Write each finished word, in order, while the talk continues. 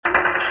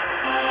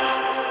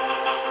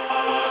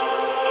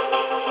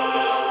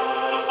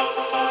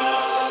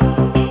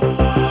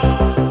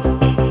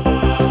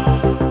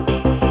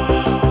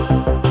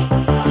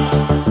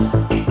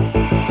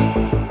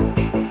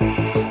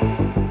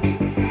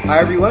Hi,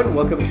 everyone.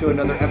 Welcome to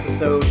another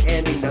episode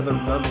and another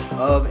month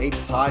of a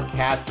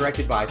podcast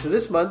directed by. So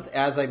this month,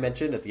 as I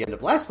mentioned at the end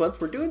of last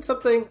month, we're doing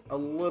something a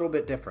little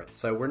bit different.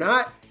 So we're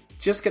not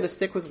just going to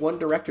stick with one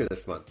director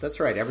this month. That's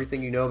right.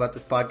 Everything you know about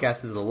this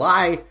podcast is a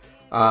lie.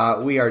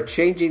 We are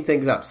changing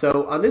things up.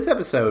 So on this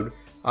episode,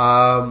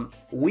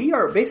 we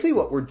are basically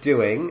what we're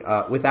doing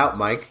without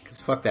Mike,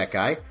 because fuck that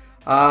guy.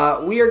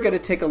 We are going to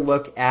take a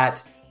look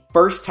at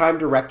first-time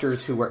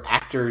directors who were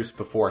actors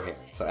beforehand.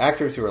 So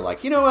actors who are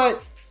like, you know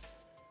what?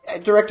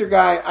 Director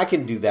guy, I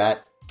can do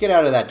that. Get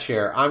out of that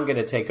chair. I'm going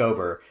to take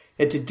over.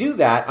 And to do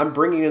that, I'm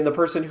bringing in the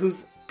person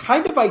whose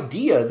kind of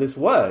idea this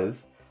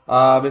was.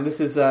 And this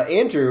is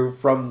Andrew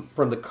from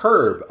The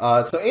Curb.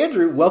 So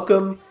Andrew,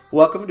 welcome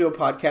to a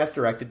podcast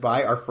directed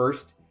by our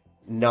first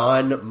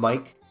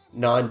non-Mike,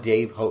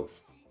 non-Dave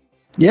host.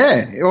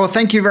 Yeah. Well,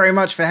 thank you very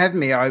much for having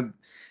me.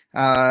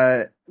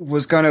 I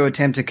was going to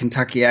attempt a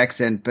Kentucky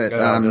accent, but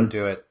don't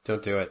do it.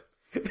 Don't do it.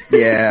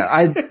 Yeah,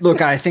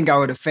 I think I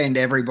would offend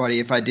everybody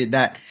if I did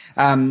that.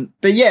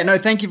 But yeah, no,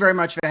 thank you very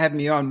much for having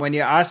me on. When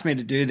you asked me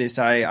to do this,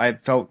 I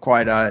felt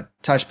quite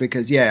touched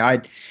because, yeah,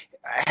 I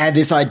had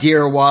this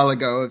idea a while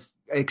ago of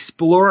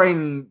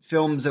exploring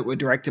films that were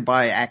directed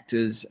by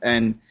actors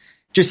and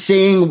just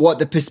seeing what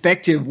the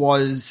perspective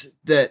was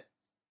that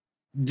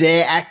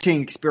their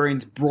acting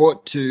experience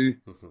brought to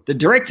the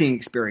directing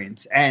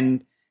experience.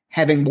 And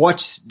having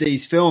watched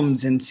these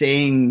films and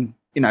seeing,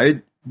 you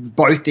know,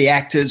 both the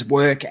actors'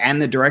 work and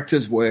the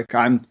director's work,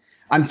 I'm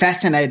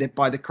fascinated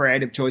by the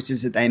creative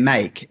choices that they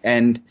make.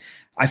 And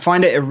I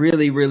find it a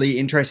really, really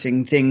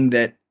interesting thing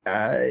that,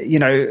 you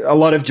know, a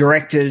lot of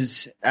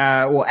directors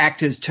or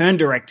actors turned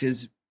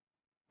directors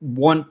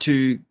want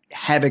to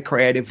have a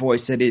creative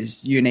voice that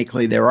is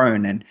uniquely their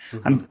own. And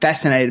I'm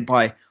fascinated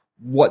by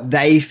what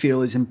they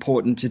feel is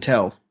important to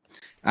tell.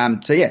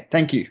 So yeah,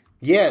 thank you.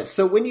 Yeah.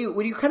 So when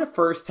you kind of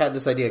first had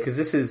this idea, because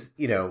this is,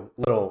 you know,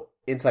 little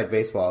inside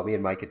baseball, me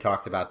and Mike had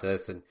talked about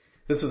this, and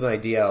this was an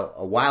idea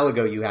a while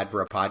ago you had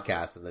for a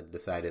podcast, and then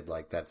decided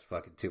like that's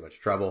fucking too much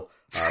trouble,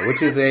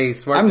 which is a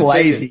smart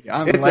decision.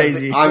 I'm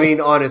lazy. I mean,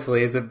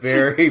 honestly, it's a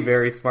very,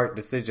 very smart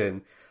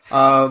decision.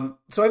 So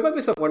I found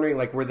myself wondering,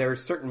 like, were there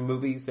certain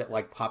movies that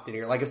like popped in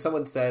here? Like if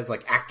someone says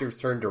like actors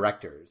turn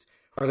directors,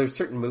 are there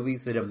certain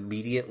movies that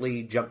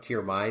immediately jumped to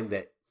your mind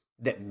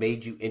that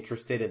made you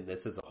interested in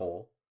this as a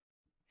whole?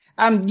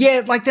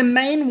 Yeah, like the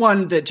main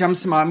one that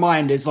jumps to my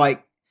mind is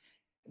like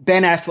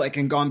Ben Affleck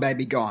and Gone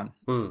Baby Gone.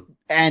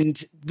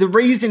 And the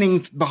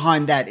reasoning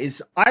behind that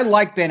is I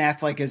like Ben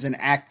Affleck as an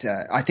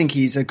actor. I think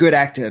he's a good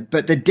actor,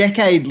 but the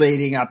decade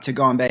leading up to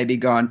Gone Baby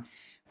Gone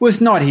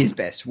was not his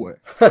best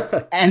work.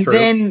 And True.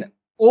 Then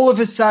all of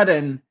a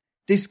sudden,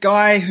 this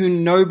guy who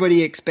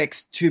nobody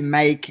expects to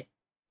make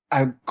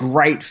a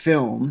great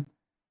film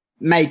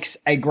makes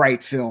a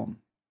great film.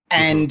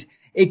 And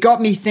it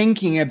got me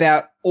thinking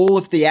about all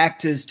of the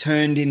actors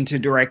turned into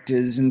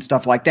directors and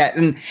stuff like that.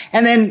 And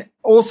then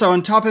also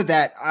on top of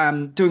that,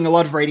 I'm doing a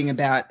lot of reading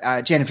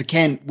about Jennifer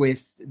Kent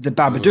with The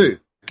Babadook.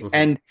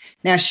 And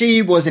now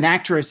she was an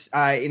actress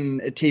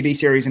in a TV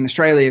series in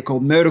Australia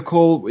called Murder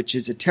Call, which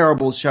is a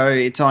terrible show.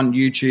 It's on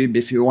YouTube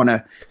if you want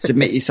to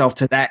submit yourself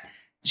to that.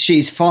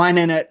 She's fine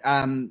in it.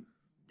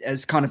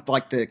 As kind of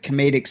like the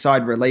comedic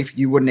side relief.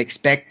 You wouldn't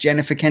expect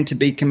Jennifer Kent to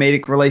be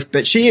comedic relief,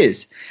 but she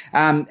is.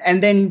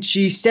 And then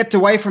she stepped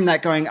away from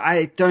that going,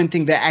 I don't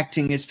think that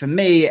acting is for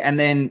me, and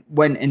then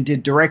went and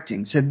did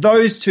directing. So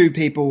those two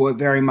people were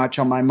very much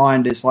on my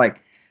mind as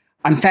like,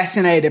 I'm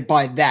fascinated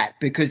by that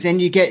because then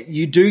you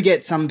do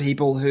get some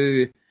people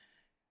who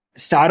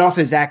start off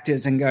as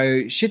actors and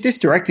go, shit, this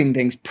directing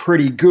thing's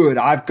pretty good.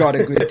 I've got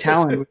a good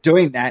talent with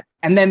doing that.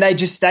 And then they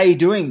just stay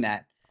doing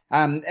that.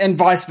 And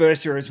vice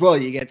versa as well.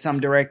 You get some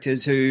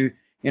directors who,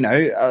 you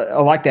know,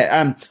 are like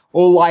that.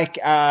 Or like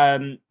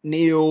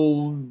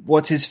Neil,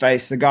 what's his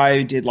face? The guy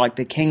who did like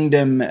The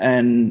Kingdom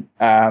and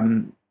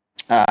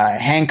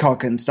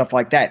Hancock and stuff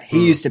like that.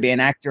 He used to be an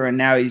actor and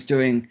now he's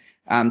doing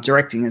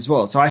directing as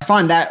well. So I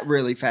find that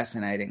really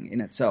fascinating in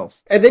itself.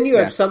 And then you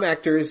have some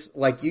actors,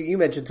 like you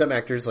mentioned some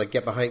actors like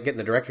get in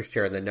the director's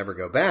chair and then never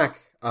go back.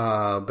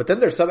 But then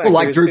there's some actors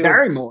like Drew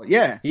Barrymore,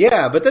 yeah.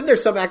 Yeah, but then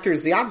there's some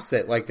actors the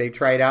opposite. Like they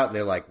try it out and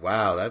they're like,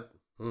 wow,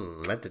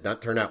 that did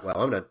not turn out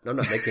well. I'm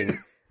not making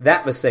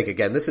that mistake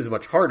again. This is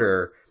much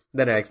harder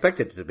than I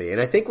expected it to be.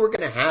 And I think we're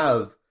going to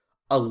have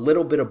a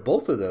little bit of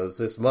both of those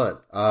this month.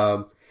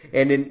 And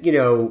then, you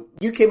know,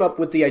 you came up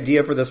with the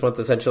idea for this month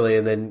essentially,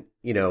 and then,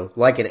 you know,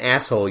 like an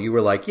asshole, you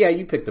were like, yeah,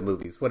 you pick the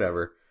movies,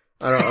 whatever.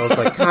 I was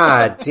like,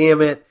 God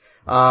damn it.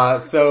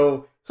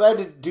 So I had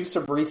to do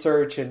some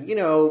research, and, you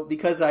know,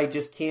 because I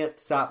just can't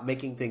stop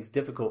making things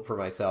difficult for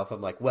myself,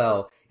 I'm like,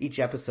 well, each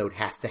episode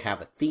has to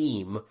have a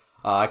theme.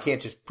 I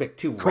can't just pick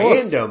two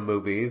random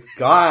movies.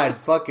 God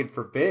fucking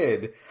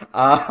forbid.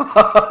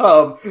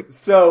 So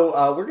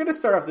we're going to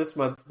start off this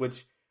month,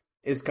 which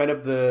is kind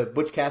of the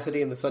Butch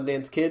Cassidy and the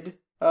Sundance Kid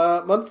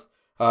month.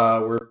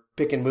 We're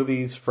picking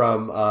movies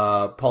from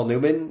Paul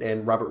Newman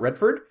and Robert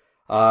Redford.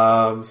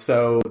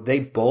 So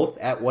they both,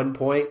 at one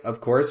point, of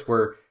course,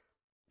 were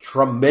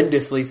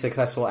tremendously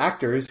successful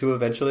actors who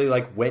eventually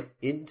like went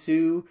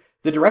into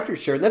the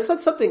director's chair. And that's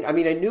not something, I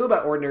mean, I knew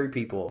about Ordinary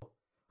People,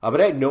 but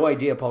I had no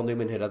idea Paul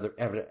Newman had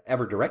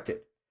ever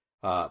directed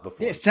before.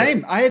 Yeah,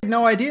 same. I had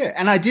no idea.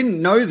 And I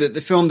didn't know that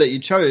the film that you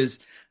chose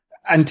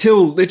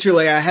until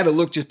literally I had a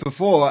look just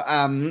before.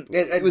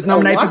 It was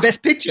nominated for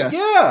Best Picture.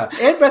 Yeah,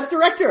 and Best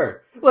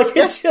Director. Like,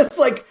 it's just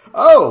like,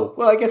 oh,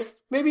 well, I guess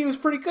maybe he was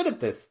pretty good at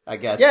this, I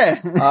guess.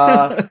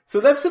 Yeah. So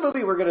that's the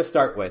movie we're going to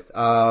start with.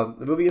 The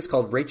movie is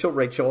called Rachel,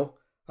 Rachel.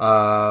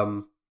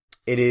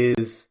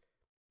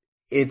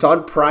 It's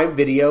on Prime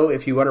Video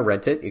if you want to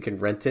rent it. You can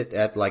rent it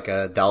at like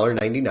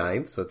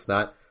 $1.99, so it's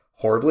not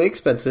horribly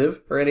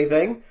expensive or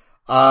anything.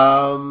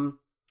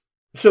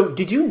 So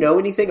did you know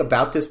anything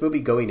about this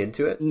movie going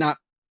into it? No,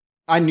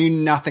 I knew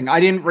nothing. I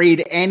didn't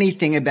read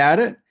anything about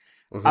it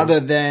other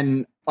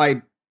than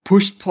I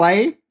pushed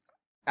play.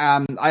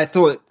 I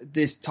thought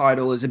this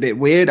title is a bit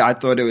weird. I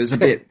thought it was a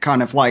bit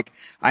kind of like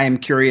I Am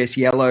Curious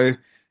Yellow,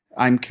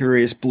 I'm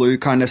Curious Blue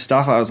kind of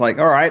stuff. I was like,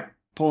 all right,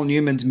 Paul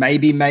Newman's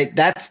maybe made.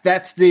 That's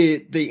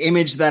the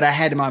image that I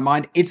had in my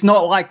mind. It's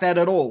not like that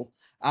at all.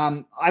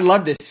 I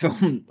love this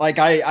film. Like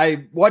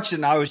I watched it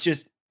and I was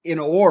just in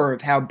awe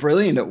of how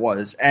brilliant it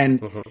was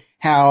and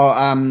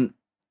how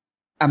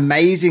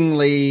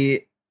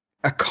amazingly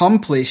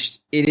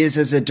accomplished it is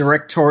as a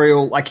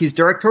directorial, like his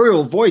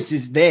directorial voice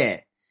is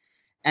there.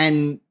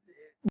 And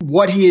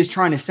what he is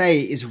trying to say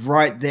is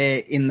right there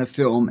in the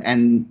film,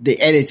 and the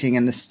editing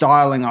and the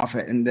styling of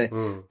it and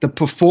the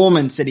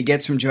performance that he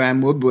gets from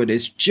Joanne Woodward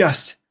is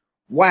just,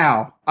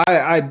 wow.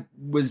 I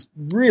was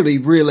really,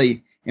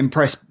 really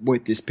impressed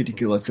with this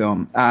particular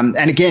film. And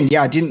again,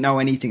 yeah, I didn't know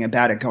anything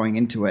about it going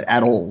into it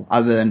at all,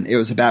 other than it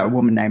was about a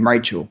woman named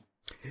Rachel.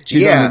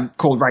 She's only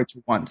called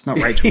Rachel once, not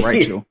Rachel,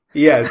 Rachel.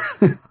 Yes.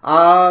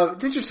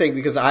 It's interesting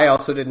because I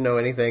also didn't know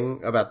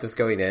anything about this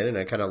going in, and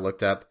I kind of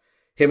looked up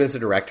him as a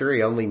director.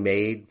 He only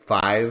made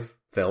 5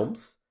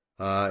 films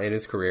in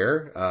his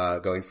career,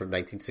 going from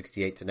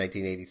 1968 to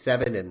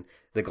 1987, and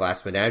The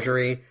Glass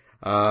Menagerie.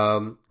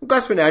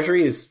 Glass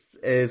Menagerie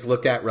is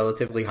looked at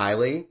relatively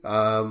highly,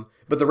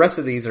 but the rest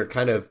of these are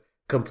kind of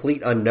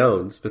complete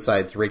unknowns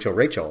besides Rachel,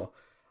 Rachel.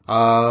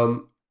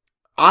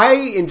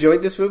 I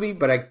enjoyed this movie,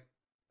 but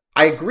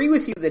I agree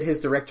with you that his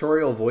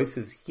directorial voice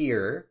is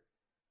here,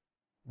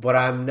 but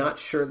I'm not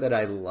sure that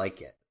I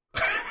like it.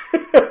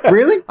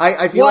 Really?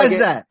 I feel Why like is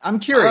that? I'm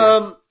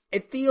curious.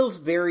 It feels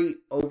very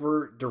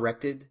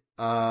over-directed.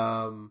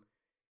 I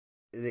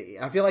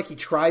feel like he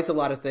tries a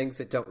lot of things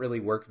that don't really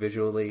work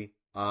visually.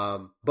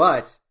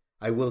 But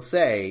I will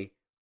say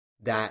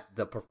that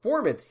the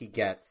performance he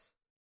gets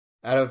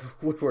out of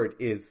Woodward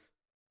is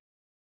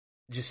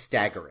just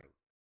staggering.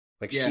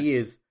 Like, she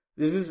is,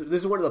 this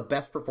is one of the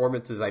best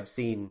performances I've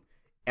seen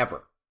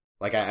ever.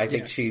 Like, I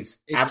think she's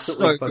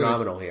absolutely so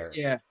phenomenal here.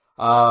 Yeah.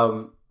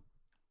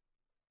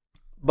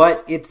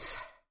 But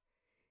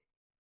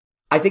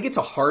I think it's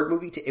a hard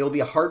movie it'll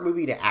be a hard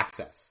movie to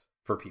access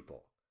for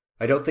people.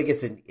 I don't think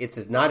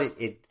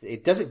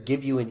it doesn't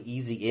give you an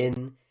easy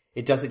in.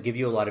 It doesn't give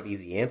you a lot of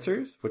easy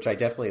answers, which I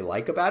definitely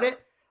like about it.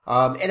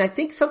 And I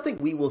think something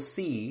we will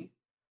see,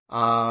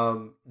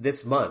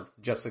 this month,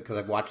 just because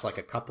I've watched like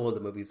a couple of the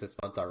movies this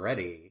month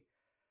already.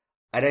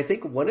 And I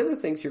think one of the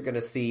things you're going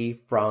to see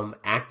from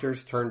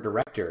actors turned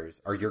directors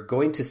are you're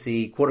going to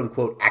see quote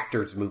unquote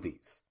actors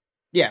movies.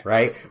 Yeah.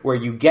 Right? Where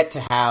you get to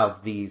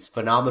have these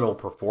phenomenal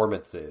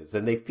performances,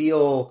 and they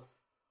feel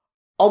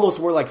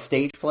almost more like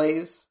stage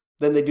plays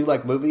than they do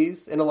like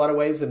movies in a lot of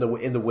ways, in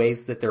the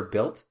ways that they're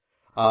built.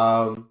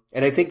 And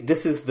I think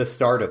this is the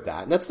start of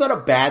that. And that's not a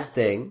bad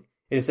thing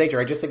in its nature.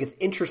 I just think it's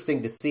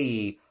interesting to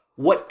see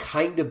what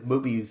kind of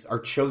movies are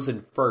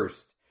chosen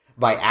first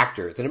by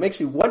actors. And it makes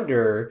me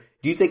wonder,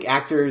 do you think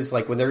actors,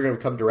 like when they're going to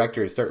become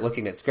directors, start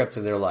looking at scripts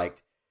and they're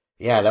like,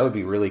 yeah, that would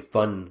be really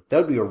fun. That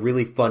would be a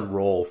really fun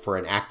role for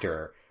an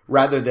actor,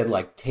 rather than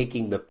like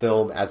taking the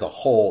film as a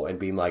whole and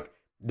being like,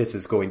 this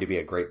is going to be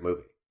a great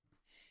movie.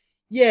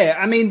 Yeah,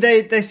 I mean,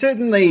 they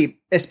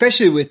certainly,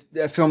 especially with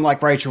a film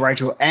like Rachel,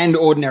 Rachel and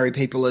Ordinary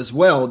People as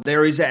well,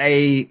 there is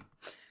an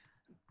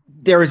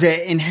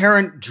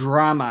inherent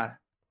drama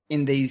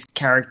in these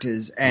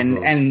characters,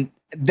 and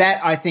that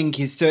I think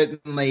is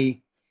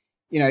certainly,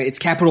 it's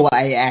capital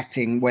A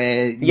acting,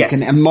 where you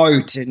can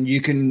emote and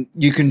you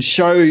can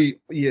show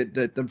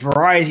the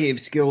variety of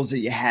skills that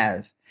you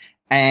have.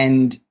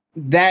 And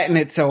that in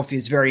itself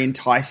is very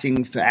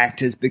enticing for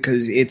actors,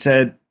 because it's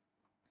a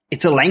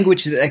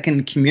language that they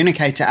can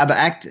communicate to other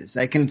actors.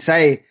 They can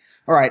say,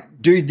 all right,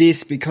 do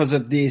this because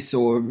of this,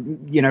 or,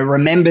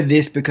 remember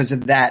this because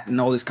of that, and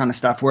all this kind of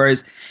stuff.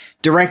 Whereas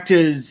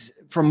directors,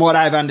 from what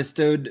I've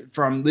understood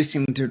from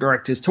listening to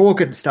directors talk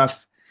and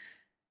stuff,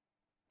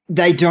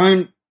 they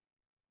don't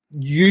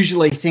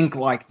usually think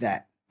like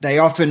that. They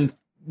often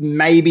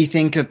maybe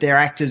think of their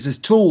actors as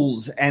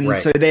tools, and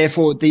so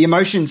therefore the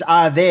emotions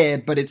are there,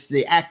 but it's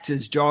the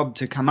actor's job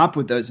to come up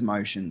with those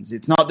emotions.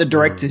 It's not the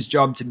director's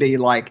job to be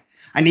like,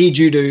 I need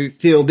you to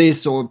feel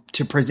this or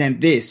to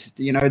present this.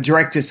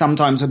 Directors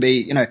sometimes will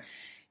be,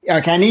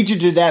 okay, I need you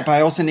to do that, but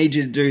I also need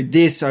you to do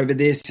this over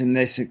this and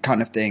this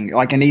kind of thing.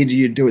 Like, I need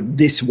you to do it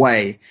this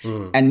way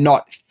and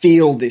not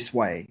feel this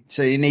way.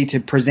 So you need to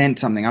present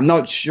something. I'm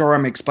not sure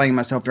I'm explaining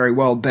myself very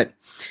well, but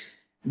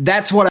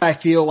that's what I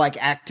feel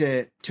like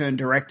actor turned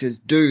directors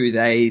do.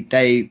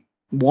 They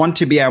want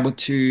to be able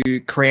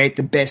to create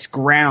the best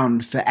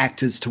ground for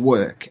actors to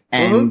work,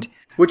 and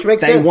which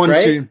makes they sense, want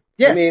right? to.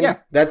 Yeah, I mean,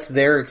 that's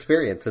their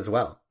experience as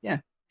well. Yeah,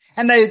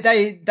 and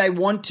they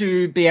want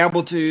to be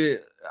able to,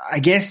 I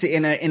guess,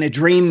 in a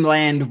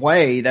dreamland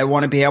way, they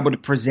want to be able to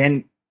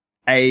present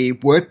a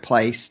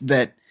workplace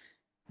that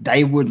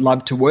they would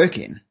love to work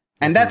in,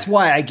 and that's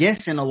why I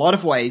guess in a lot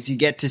of ways you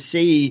get to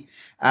see,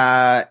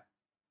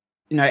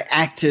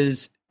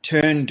 actors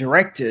turn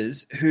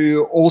directors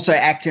who also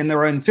act in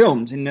their own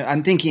films. And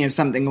I'm thinking of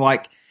something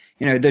like,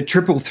 the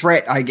triple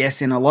threat, I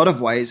guess, in a lot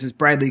of ways, is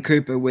Bradley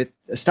Cooper with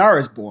A Star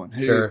Is Born,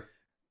 who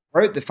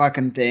wrote the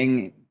fucking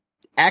thing,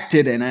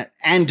 acted in it,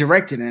 and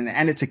directed in it,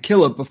 and it's a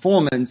killer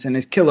performance, and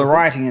it's killer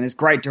writing, and it's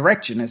great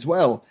direction as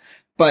well.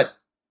 But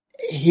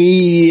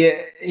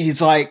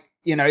he's like,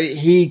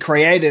 he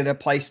created a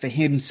place for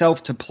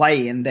himself to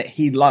play in that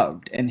he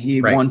loved and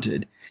he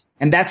wanted.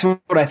 And that's what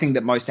I think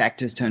that most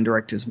actors turn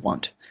directors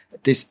want.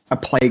 A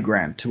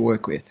playground to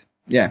work with.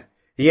 Yeah.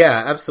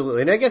 Yeah,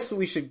 absolutely. And I guess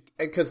we should,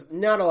 because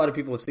not a lot of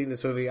people have seen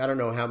this movie. I don't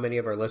know how many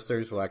of our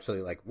listeners will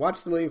actually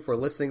watch the movie before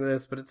listening to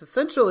this, but it's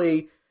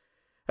essentially,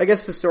 I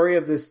guess, the story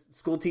of this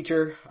school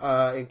teacher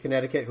in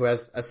Connecticut who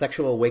has a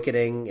sexual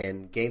awakening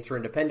and gains her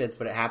independence,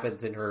 but it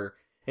happens in her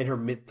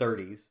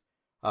mid-30s.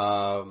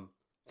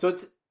 So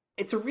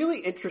it's a really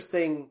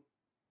interesting.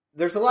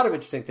 There's a lot of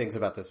interesting things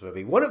about this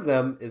movie. One of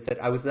them is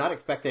that I was not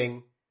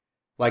expecting,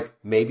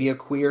 maybe a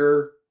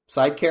queer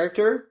side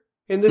character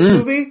in this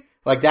movie.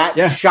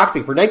 That shocked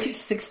me. For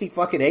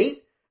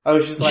 1968, I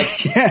was just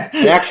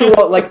an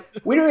actual,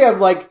 we don't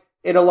have,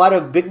 in a lot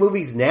of big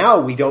movies now,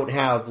 we don't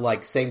have,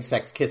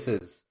 same-sex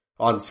kisses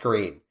on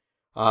screen.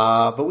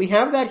 But we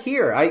have that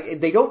here.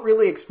 They don't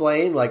really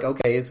explain,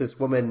 okay, is this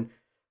woman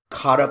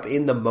caught up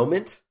in the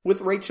moment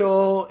with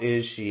Rachel?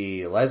 Is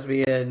she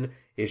lesbian?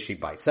 Is she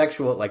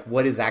bisexual?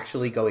 What is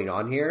actually going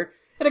on here?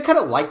 And I kind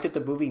of liked that the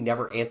movie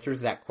never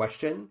answers that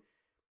question.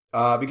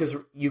 Because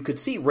you could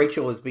see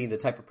Rachel as being the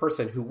type of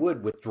person who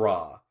would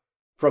withdraw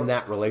from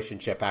that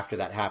relationship after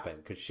that happened.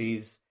 Because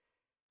she's,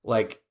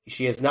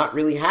 she has not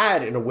really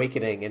had an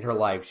awakening in her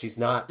life. She's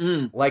not,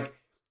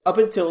 up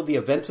until the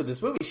events of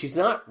this movie, she's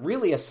not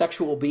really a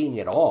sexual being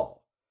at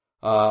all.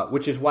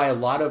 Which is why a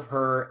lot of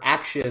her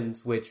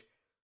actions, which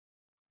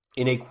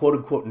in a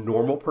quote-unquote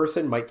normal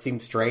person might seem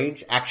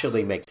strange,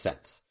 actually make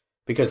sense.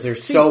 Because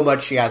there's so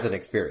much she hasn't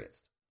experienced.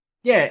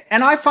 Yeah,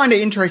 and I find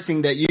it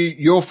interesting that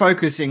you're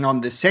focusing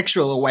on the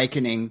sexual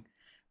awakening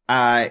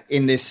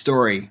in this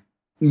story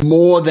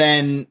more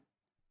than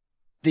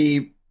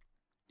the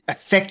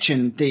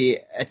affection,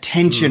 the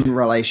attention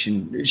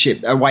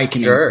relationship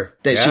awakening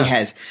that she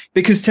has.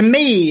 Because to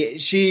me,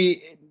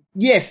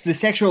 yes, the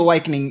sexual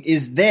awakening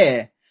is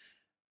there,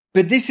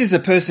 but this is a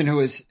person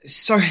who is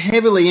so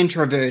heavily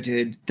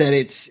introverted that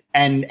it's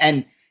and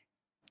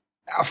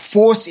a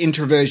forced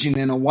introversion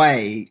in a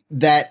way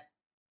that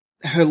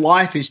her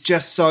life is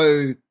just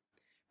so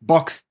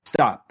boxed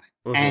up,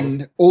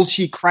 and all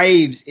she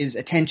craves is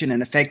attention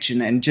and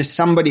affection and just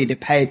somebody to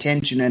pay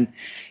attention and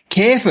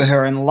care for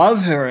her and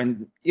love her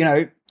and,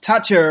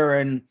 touch her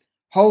and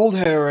hold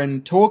her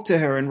and talk to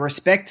her and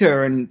respect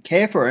her and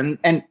care for her.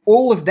 And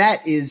all of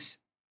that is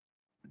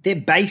their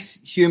base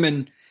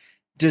human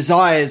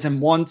desires and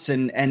wants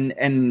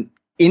and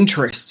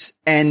interests.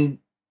 And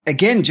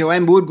again,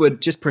 Joanne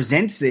Woodward just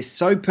presents this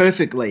so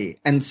perfectly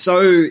and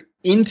so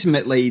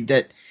intimately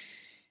that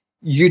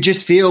you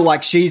just feel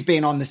like she's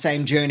been on the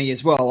same journey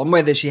as well. And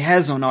whether she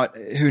has or not,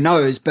 who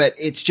knows, but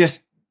it's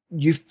just,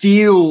 you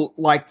feel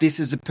like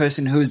this is a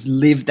person who's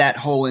lived that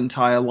whole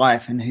entire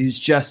life and who's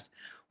just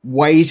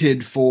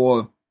waited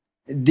for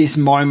this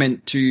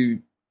moment to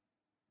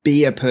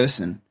be a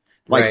person,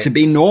 to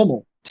be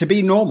normal,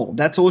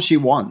 That's all she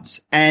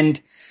wants.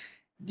 And,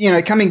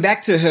 coming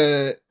back to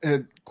her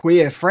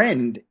queer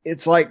friend,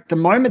 it's the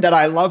moment that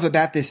I love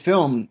about this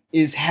film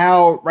is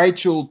how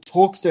Rachel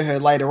talks to her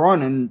later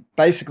on and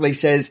basically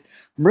says,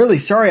 I'm really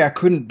sorry I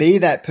couldn't be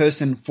that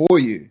person for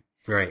you.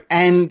 Right.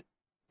 And,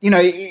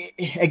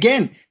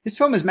 again, this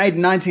film was made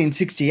in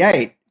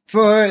 1968.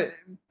 For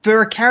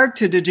a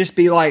character to just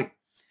be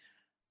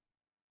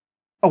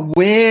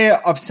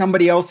aware of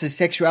somebody else's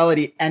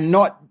sexuality and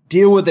not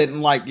deal with it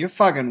in you're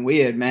fucking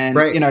weird, man,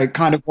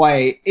 kind of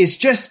way, is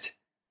just,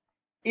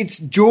 it's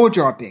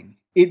jaw-dropping.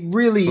 It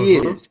really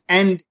is.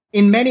 And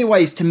in many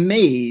ways, to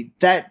me,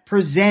 that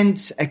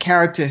presents a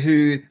character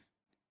who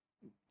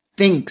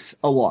thinks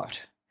a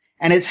lot.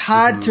 And it's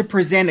hard to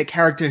present a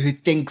character who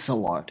thinks a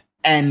lot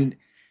and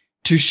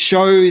to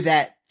show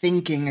that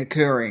thinking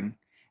occurring.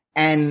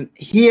 And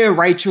here,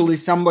 Rachel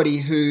is somebody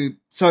who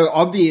so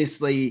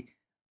obviously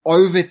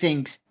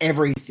overthinks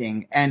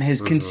everything and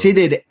has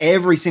considered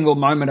every single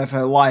moment of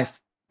her life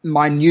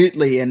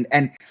minutely and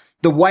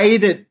the way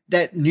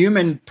that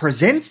Newman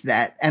presents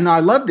that, and I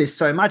love this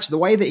so much, the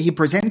way that he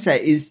presents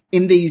that is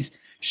in these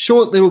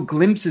short little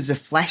glimpses of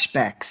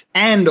flashbacks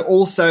and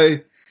also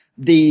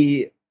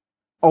the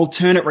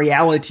alternate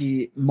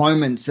reality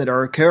moments that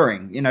are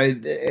occurring. You know,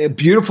 a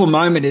beautiful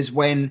moment is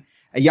when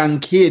a young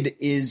kid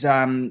is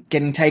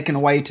getting taken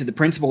away to the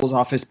principal's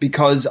office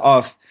because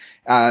of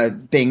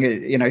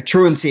being,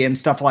 truancy and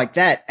stuff like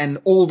that. And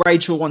all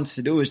Rachel wants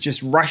to do is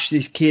just rush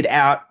this kid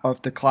out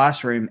of the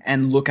classroom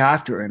and look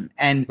after him.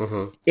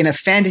 And in a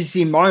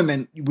fantasy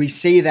moment, we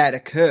see that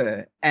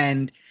occur.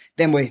 And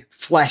then we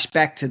flash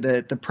back to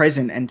the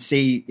present and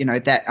see,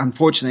 that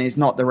unfortunately is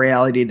not the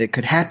reality that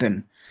could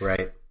happen.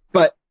 Right.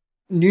 But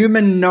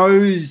Newman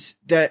knows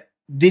that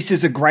this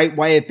is a great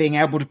way of being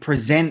able to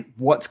present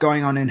what's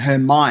going on in her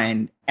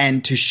mind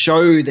and to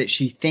show that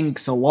she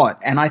thinks a lot.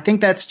 And I think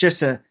that's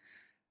just a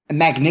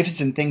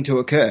magnificent thing to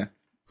occur.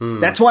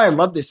 That's why I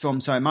love this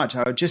film so much.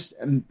 I was just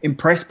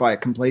impressed by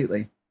it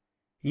completely.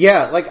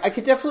 Yeah, like I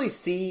could definitely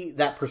see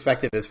that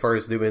perspective as far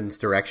as Newman's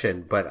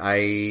direction, but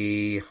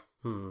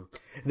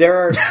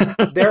there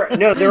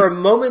are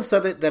moments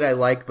of it that I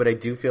like, but I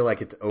do feel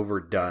like it's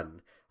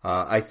overdone.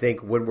 I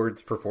think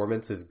Woodward's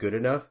performance is good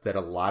enough that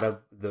a lot of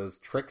those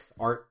tricks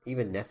aren't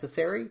even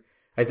necessary.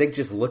 I think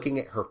just looking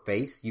at her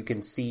face, you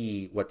can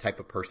see what type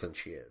of person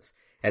she is.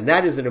 And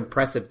that is an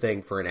impressive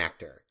thing for an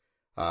actor.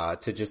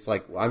 To just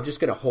I'm just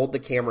going to hold the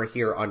camera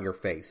here on your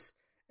face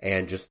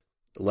and just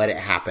let it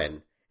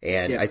happen.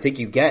 And I think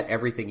you get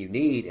everything you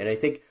need. And I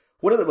think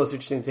one of the most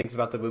interesting things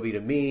about the movie to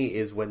me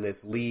is when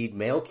this lead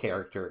male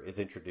character is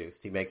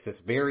introduced. He makes this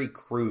very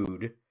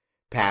crude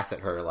pass at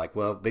her,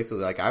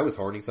 basically I was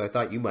horny, so I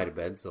thought you might have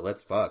been, so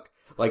let's fuck.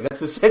 Like,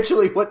 that's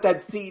essentially what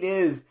that scene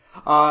is.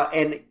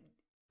 And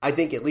I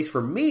think, at least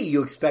for me,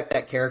 you expect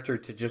that character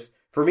to just,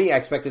 for me, I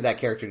expected that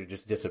character to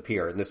just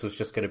disappear, and this was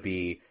just going to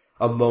be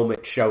a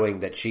moment showing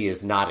that she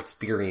is not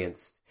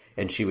experienced,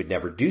 and she would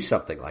never do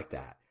something like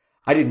that.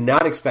 I did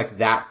not expect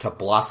that to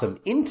blossom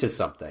into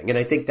something, and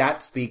I think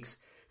that speaks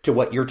to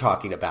what you're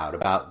talking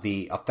about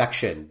the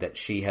affection that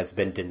she has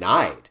been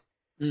denied.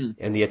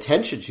 And the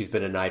attention she's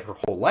been denied her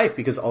whole life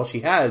because all she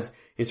has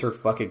is her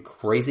fucking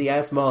crazy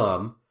ass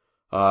mom,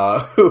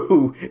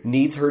 who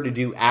needs her to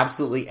do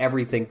absolutely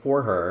everything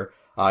for her,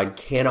 and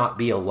cannot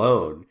be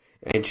alone.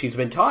 And she's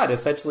been taught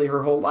essentially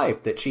her whole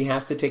life that she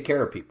has to take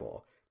care of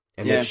people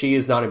and that she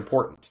is not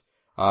important.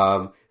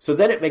 So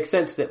then it makes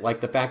sense that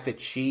the fact that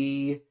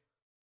she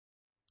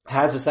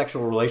has a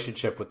sexual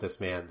relationship with this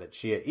man,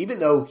 that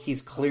even though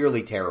he's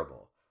clearly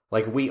terrible,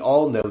 we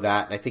all know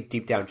that. And I think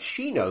deep down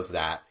she knows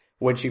that.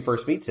 When she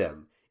first meets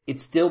him,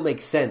 it still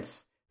makes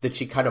sense that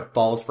she kind of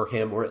falls for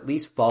him, or at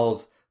least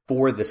falls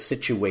for the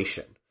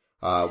situation,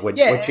 when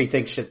she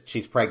thinks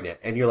she's pregnant.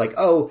 And you're like,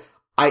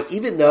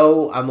 even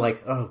though I'm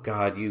like, oh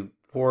God, you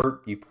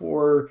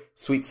poor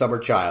sweet summer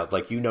child,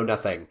 you know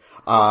nothing.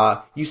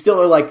 You still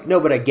are like,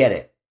 no, but I get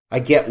it. I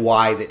get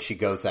why that she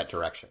goes that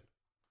direction.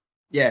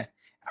 Yeah.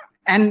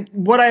 And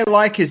what I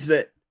like is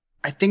that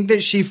I think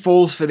that she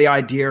falls for the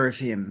idea of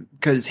him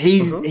because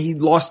he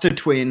lost a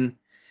twin,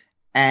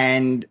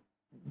 and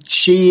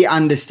she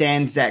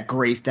understands that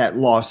grief, that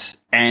loss,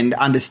 and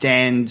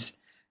understands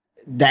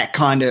that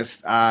kind of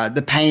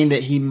the pain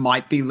that he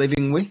might be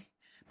living with.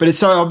 But it's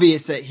so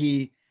obvious that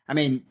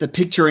the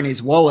picture in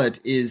his wallet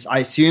is, I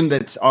assume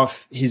that's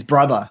of his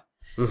brother.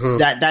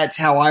 That's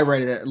how I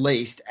read it, at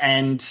least.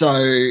 And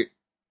so,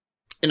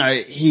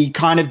 he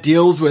kind of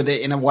deals with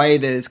it in a way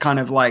that is kind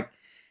of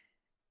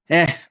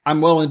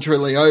I'm well and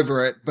truly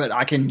over it, but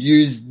I can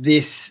use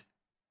this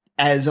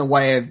as a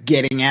way of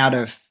getting out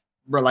of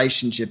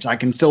relationships. I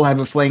can still have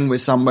a fling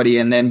with somebody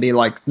and then be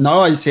like, no,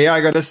 I see,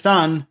 I got a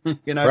stun,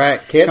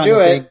 right. Can't do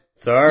it.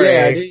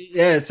 Sorry.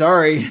 Yeah,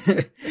 sorry.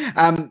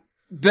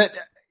 But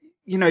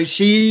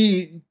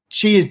she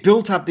has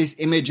built up this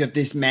image of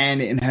this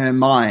man in her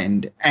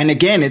mind. And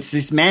again, it's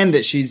this man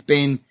that she's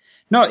been,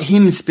 not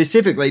him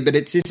specifically, but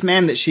it's this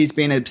man that she's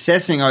been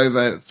obsessing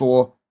over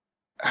for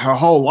her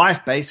whole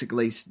life,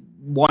 basically,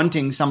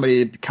 wanting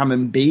somebody to come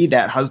and be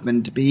that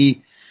husband, to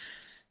be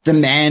the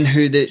man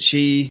that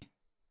she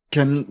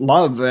can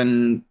love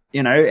and,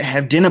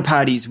 have dinner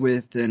parties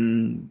with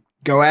and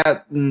go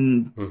out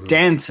and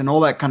dance and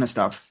all that kind of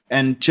stuff,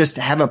 and just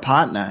have a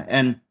partner.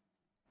 And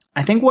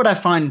I think what I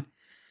find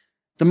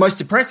the most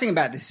depressing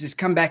about this is,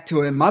 come back to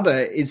her mother,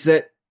 is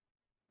that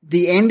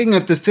the ending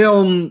of the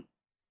film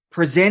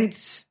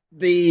presents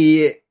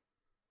the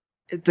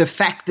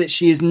fact that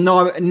she is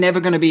never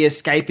going to be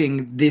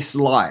escaping this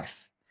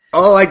life.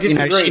 Oh, I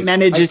disagree. She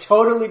manages. I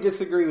totally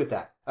disagree with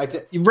that.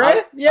 You read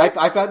it? Yeah.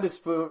 I found this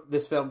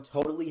film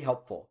totally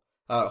helpful,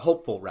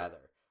 hopeful rather.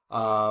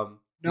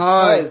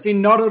 No, see,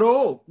 not at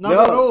all. Not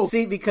at all.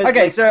 See, because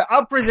okay, so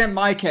I'll present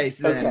my case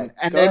then,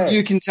 and then ahead.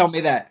 You can tell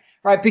me that,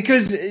 right?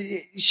 Because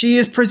she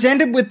is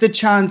presented with the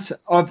chance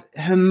of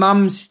her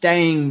mum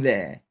staying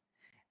there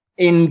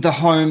in the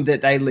home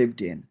that they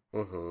lived in,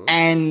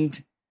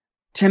 and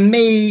to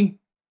me,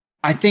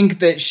 I think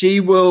that she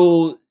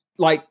will,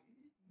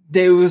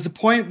 there was a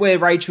point where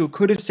Rachel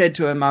could have said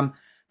to her mum,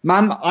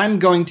 Mum, I'm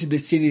going to the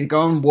city to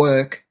go and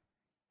work.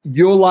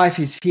 Your life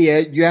is here.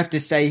 You have to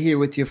stay here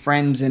with your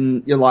friends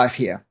and your life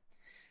here.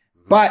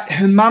 But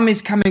her mum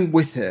is coming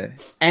with her.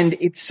 And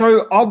it's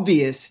so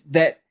obvious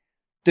that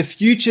the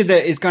future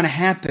that is going to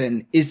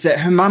happen is that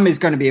her mum is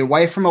going to be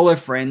away from all her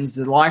friends,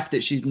 the life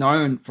that she's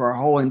known for her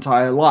whole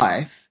entire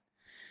life.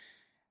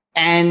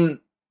 And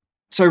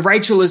so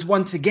Rachel is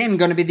once again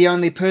going to be the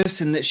only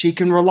person that she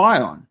can rely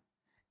on.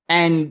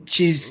 And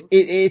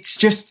it's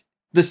just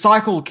the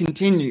cycle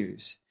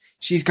continues.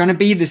 She's going to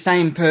be the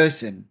same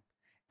person.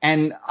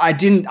 And I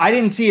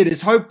didn't see it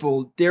as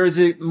hopeful. There is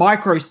a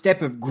micro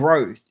step of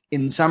growth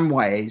in some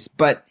ways,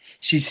 but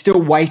she's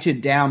still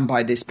weighted down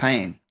by this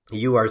pain.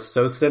 You are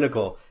so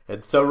cynical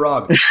and so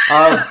wrong.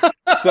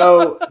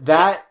 So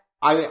that,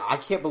 I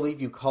can't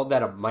believe you called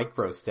that a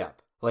micro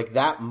step. Like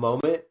that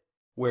moment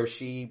where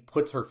she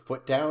puts her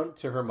foot down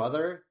to her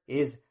mother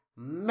is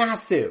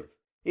massive.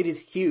 It is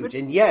huge.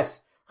 And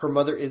yes, her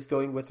mother is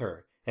going with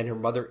her and her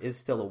mother is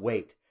still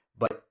awake,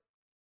 but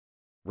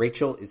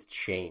Rachel is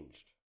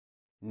changed.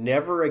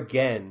 Never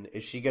again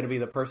is she going to be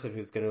the person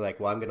who's going to like,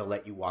 well, I'm going to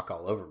let you walk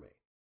all over me.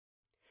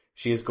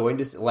 She is going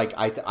to, like,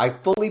 I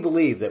fully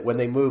believe that when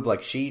they move,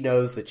 like, she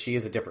knows that she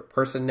is a different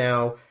person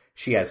now.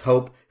 She has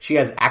hope. She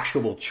has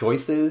actual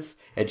choices.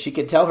 And she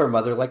can tell her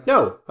mother, like,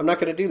 no, I'm not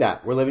going to do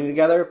that. We're living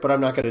together, but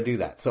I'm not going to do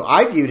that. So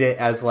I viewed it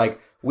as,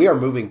 like, we are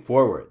moving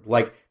forward.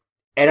 Like,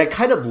 and I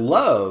kind of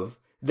love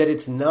that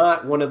it's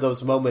not one of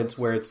those moments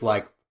where it's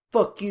like,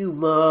 fuck you,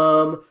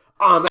 Mom.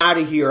 I'm out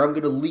of here. I'm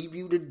going to leave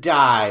you to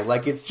die.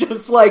 Like, it's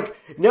just like,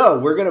 no,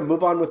 we're going to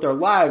move on with our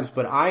lives,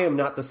 but I am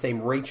not the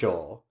same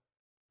Rachel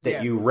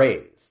that you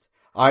raised.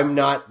 I'm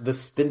not the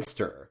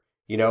spinster.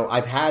 You know,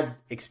 I've had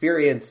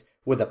experience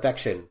with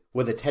affection,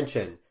 with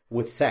attention,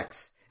 with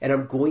sex, and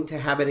I'm going to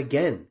have it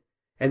again.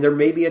 And there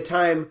may be a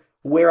time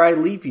where I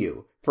leave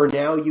you. For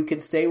now, you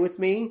can stay with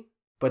me,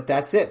 but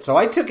that's it. So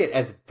I took it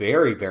as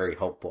very, very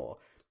hopeful.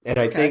 And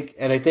I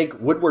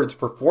think Woodward's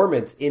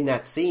performance in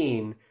that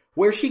scene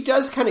where she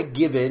does kind of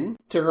give in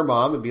to her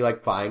mom and be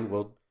like, fine,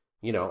 well,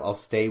 you know, I'll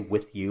stay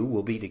with you.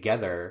 We'll be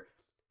together.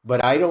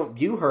 But I don't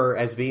view her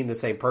as being the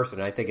same person.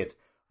 I think it's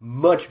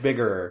much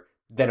bigger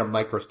than a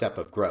micro step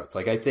of growth.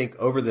 Like, I think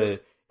over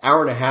the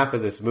hour and a half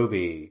of this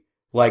movie,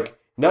 like,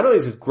 not only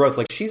is it growth,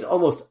 like, she's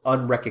almost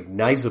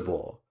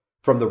unrecognizable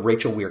from the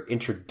Rachel we are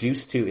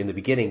introduced to in the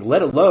beginning,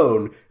 let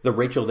alone the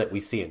Rachel that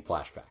we see in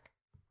flashback.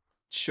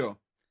 Sure.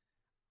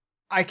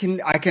 I can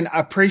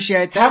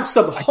appreciate that. Have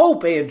some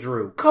hope,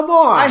 Andrew. Come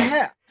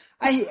on.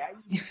 I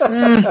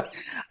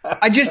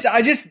just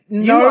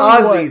know you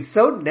Aussies,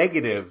 so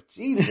negative.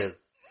 Jesus.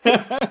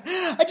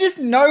 I just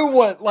know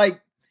what,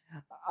 like,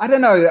 I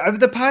don't know, over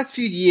the past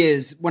few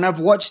years, when I've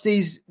watched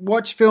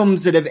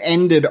films that have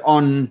ended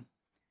on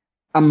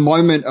a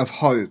moment of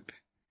hope,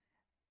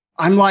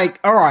 I'm like,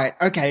 all right,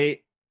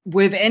 okay,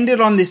 we've ended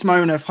on this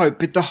moment of hope,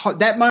 but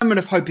that moment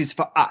of hope is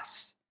for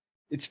us.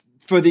 It's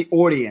for the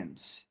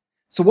audience.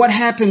 So what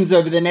happens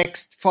over the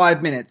next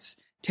 5 minutes,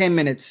 10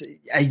 minutes,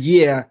 a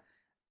year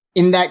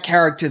in that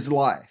character's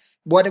life?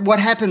 What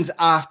happens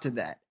after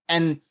that?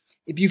 And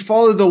if you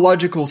follow the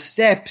logical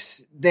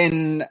steps,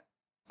 then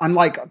I'm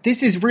like,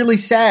 this is really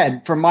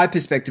sad from my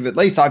perspective. At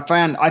least I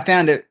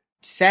found it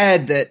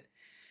sad that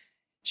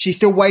she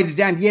still weighted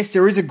down. Yes,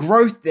 there is a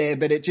growth there,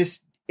 but it's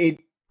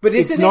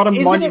not a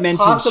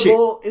monumental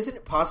shift. Isn't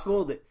it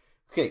possible that,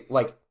 okay,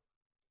 like,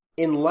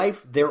 in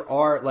life there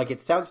are, like,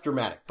 it sounds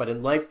dramatic, but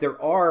in life there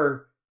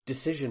are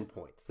decision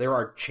points. There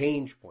are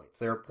change points.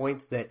 There are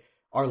points that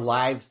our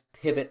lives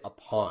pivot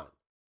upon.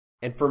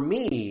 And for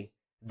me,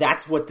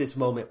 that's what this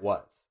moment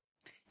was.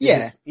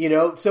 Yeah. You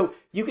know, so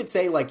you could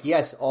say, like,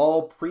 yes,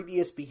 all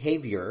previous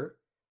behavior,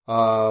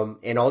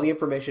 and all the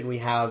information we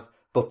have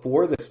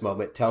before this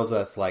moment tells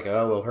us, like,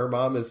 oh, well, her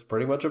mom is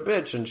pretty much a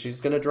bitch and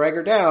she's going to drag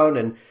her down,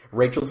 and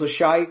Rachel's a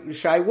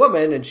shy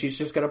woman and she's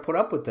just going to put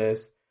up with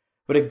this.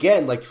 But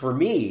again, like, for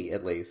me,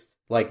 at least,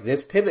 like,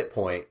 this pivot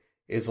point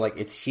is, like,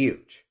 it's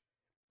huge.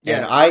 Yeah.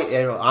 And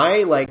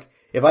I like,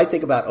 if I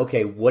think about,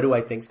 okay, what do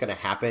I think is going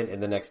to happen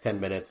in the next 10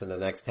 minutes, in the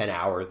next 10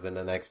 hours, in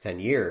the next 10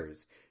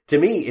 years? To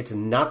me, it's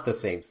not the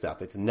same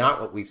stuff. It's not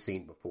what we've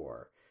seen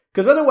before.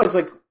 Because otherwise,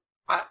 like,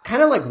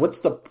 kind of like, what's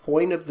the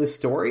point of the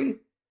story?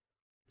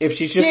 If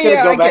she's just going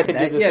to go back and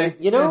do the same,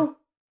 you know? Yeah.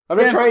 I'm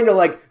not trying to,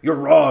 like, you're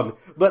wrong.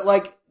 But,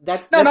 like,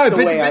 that's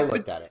the way I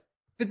looked at it.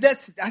 But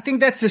I think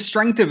that's the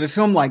strength of a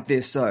film like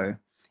this, though,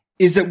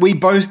 is that we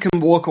both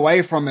can walk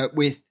away from it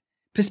with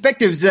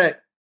perspectives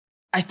that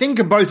I think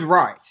are both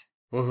right.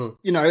 Mm-hmm.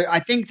 You know, I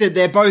think that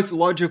they're both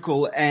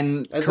logical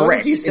and as correct. Long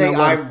as you say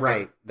I'm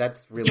right,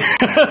 that's really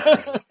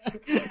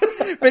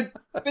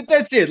but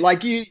that's it.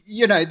 Like,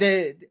 you know,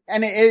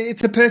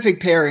 it's a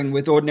perfect pairing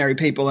with Ordinary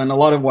People in a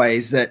lot of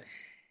ways that,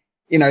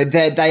 you know,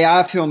 they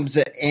are films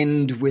that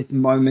end with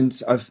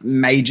moments of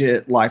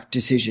major life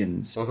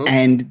decisions. Mm-hmm.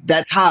 And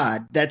that's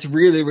hard. That's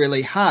really,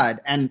 really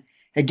hard. And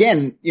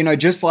again, you know,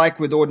 just like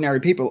with Ordinary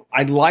People,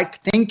 I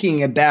like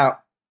thinking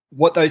about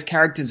what those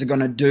characters are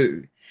going to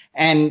do.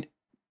 And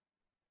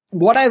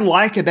what I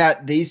like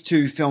about these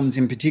two films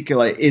in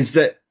particular is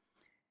that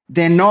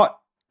they're not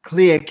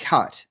clear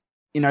cut.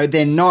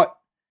 They're not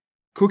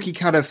cookie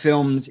cutter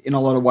films in a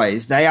lot of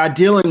ways. They are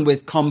dealing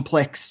with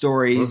complex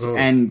stories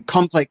and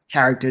complex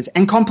characters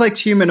and complex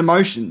human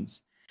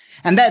emotions.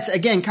 And that's,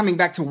 again, coming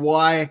back to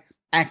why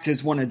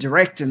actors want to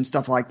direct and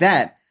stuff like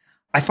that.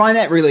 I find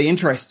that really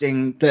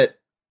interesting that,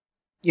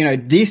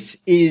 this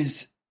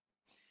is,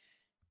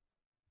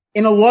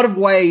 in a lot of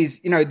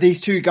ways,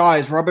 these two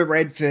guys, Robert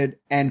Redford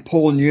and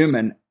Paul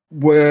Newman,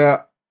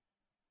 were,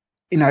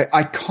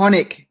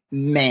 iconic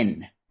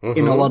men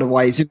in a lot of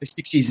ways in the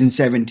 60s and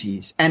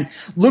 70s. And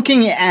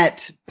looking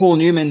at Paul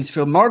Newman's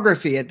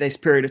filmography at this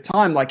period of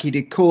time, like he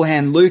did Cool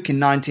Hand Luke in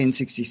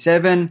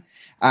 1967,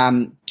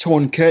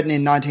 Torn Curtain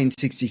in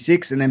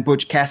 1966, and then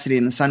Butch Cassidy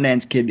and the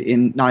Sundance Kid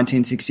in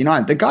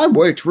 1969. The guy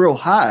worked real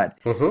hard.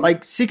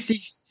 Like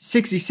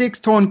 66,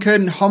 Torn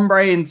Curtain,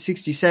 Hombre in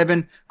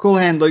 67, Cool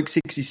Hand Luke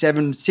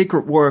 67,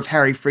 Secret War of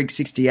Harry Frigg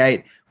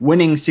 68,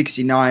 Winning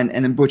 69,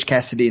 and then Butch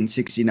Cassidy in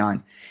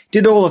 69.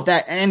 Did all of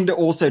that and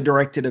also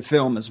directed a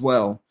film as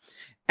well.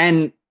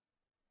 And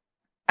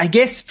I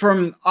guess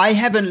I'm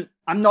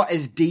not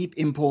as deep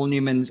in Paul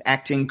Newman's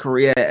acting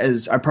career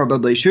as I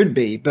probably should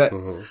be, but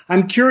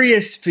I'm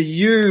curious for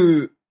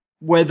you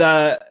what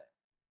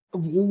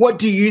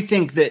do you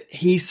think that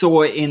he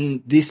saw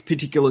in this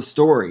particular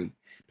story?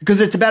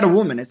 Because it's about a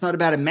woman, it's not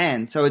about a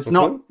man. So it's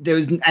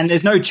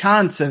there's no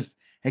chance of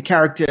a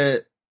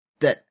character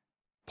that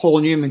Paul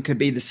Newman could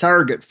be the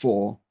surrogate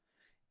for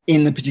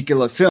in the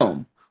particular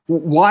film.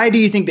 Why do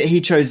you think that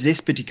he chose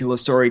this particular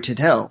story to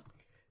tell?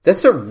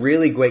 That's a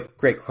really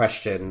great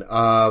question.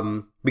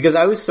 Because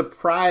I was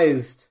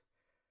surprised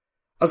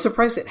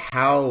at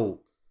how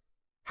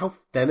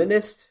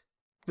feminist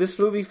this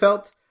movie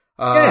felt.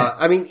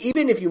 I mean,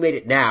 even if you made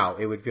it now,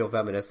 it would feel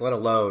feminist, let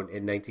alone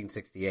in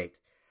 1968.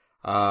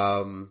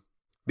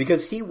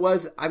 Because he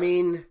was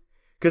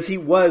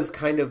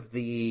kind of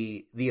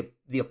the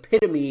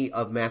epitome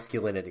of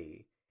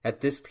masculinity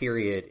at this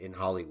period in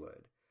Hollywood.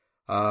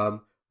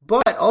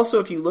 But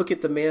also, if you look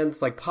at the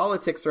man's like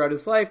politics throughout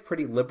his life,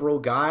 pretty liberal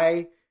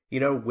guy,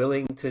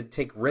 willing to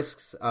take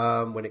risks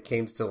when it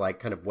came to like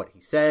kind of what he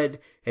said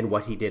and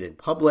what he did in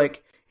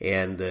public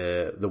and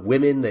the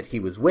women that he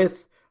was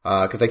with.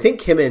 Because I think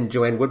him and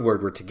Joanne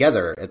Woodward were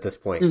together at this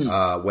point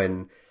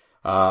when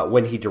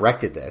he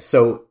directed this.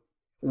 So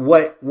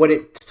what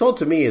it told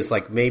to me is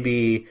like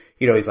maybe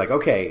he's like,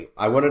 okay,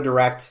 I want to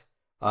direct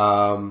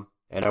and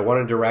I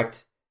want to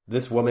direct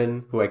this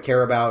woman who I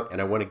care about and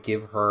I want to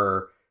give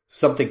her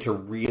something to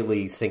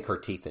really sink her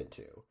teeth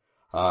into.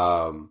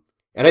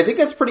 And I think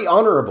that's pretty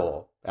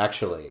honorable,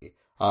 actually,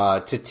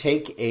 to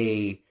take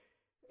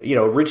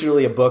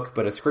originally a book,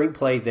 but a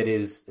screenplay that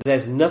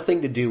has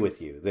nothing to do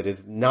with you, that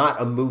is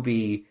not a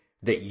movie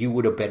that you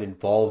would have been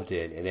involved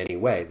in any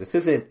way. This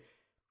isn't,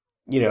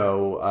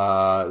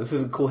 this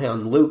isn't Cool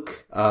Hand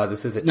Luke.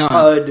 This isn't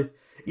HUD.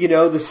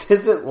 This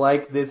isn't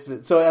like this.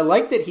 So I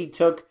like that he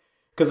took,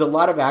 because a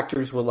lot of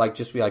actors will like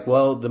just be like,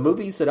 well, the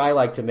movies that I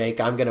like to make,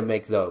 I'm going to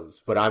make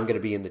those, but I'm going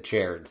to be in the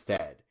chair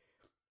instead.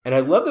 And I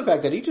love the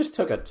fact that he just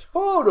took a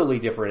totally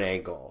different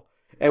angle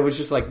and was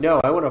just like, no,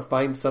 I want to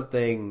find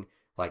something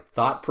like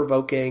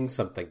thought-provoking,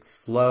 something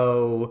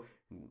slow,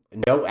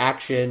 no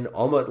action,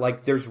 almost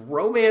like there's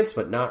romance,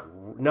 but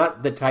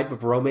not the type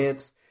of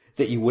romance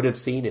that you would have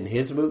seen in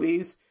his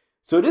movies.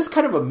 So it is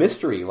kind of a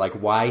mystery, like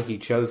why he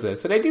chose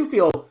this. And I do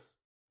feel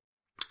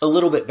a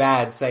little bit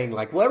bad saying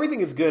like, well, everything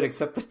is good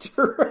except the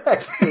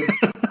direction.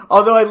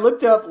 Although I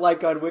looked up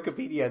like on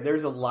Wikipedia, and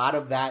there's a lot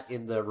of that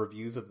in the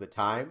reviews of the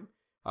time.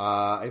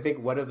 I think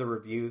one of the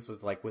reviews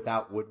was like,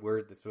 without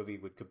Woodward, this movie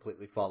would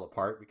completely fall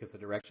apart because the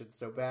direction's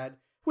so bad,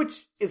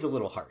 which is a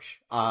little harsh.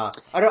 I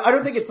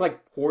don't think it's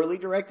like poorly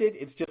directed.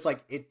 It's just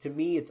like to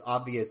me, it's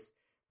obvious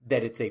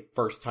that it's a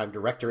first time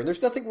director, and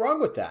there's nothing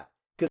wrong with that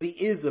because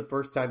he is a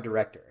first time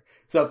director.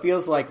 So it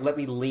feels like, let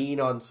me lean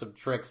on some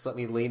tricks, let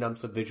me lean on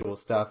some visual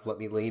stuff, let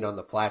me lean on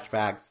the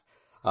flashbacks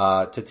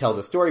to tell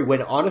the story.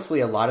 When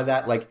honestly, a lot of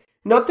that, like,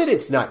 not that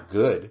it's not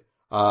good,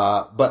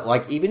 but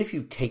like even if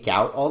you take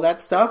out all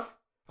that stuff,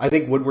 I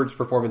think Woodward's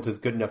performance is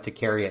good enough to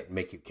carry it and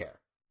make you care.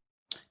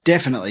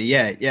 Definitely,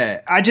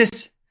 yeah.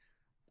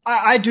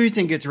 I do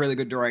think it's really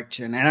good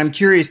direction, and I'm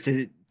curious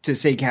to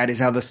seek out his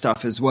other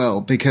stuff as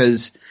well,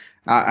 because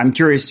I'm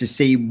curious to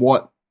see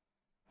what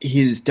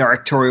his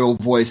directorial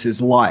voice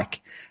is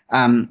like.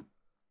 I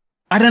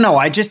don't know.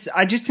 I just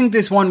think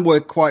this one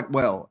worked quite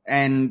well,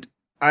 and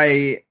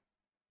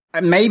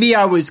maybe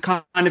I was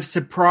kind of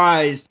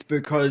surprised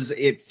because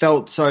it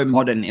felt so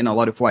modern in a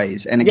lot of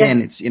ways. And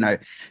again, It's,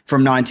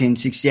 from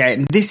 1968.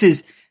 And this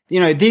is,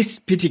 this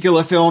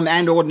particular film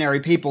and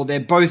Ordinary People,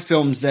 they're both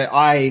films that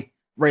I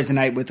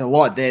resonate with a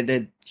lot.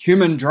 They're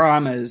human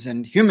dramas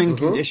and human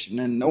condition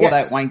and all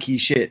that wanky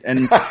shit.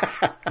 And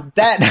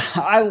that,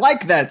 I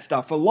like that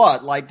stuff a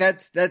lot. Like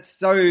that's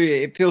so,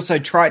 it feels so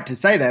trite to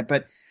say that,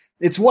 but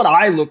it's what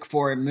I look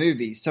for in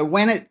movies. So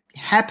when it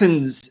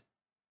happens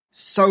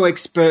so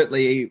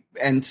expertly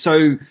and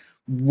so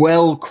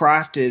well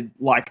crafted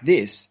like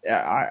this,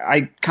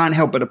 I can't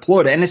help but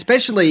applaud it. And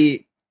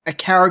especially a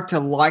character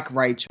like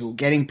Rachel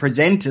getting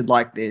presented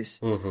like this,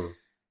 Mm-hmm.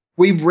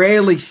 we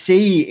rarely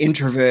see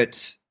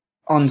introverts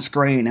on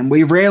screen, and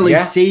we rarely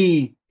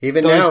see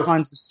even those now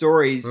kinds of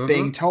stories Mm-hmm.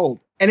 being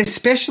told. And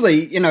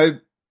especially, you know,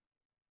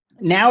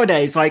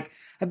 nowadays, like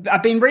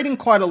I've been reading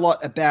quite a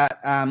lot about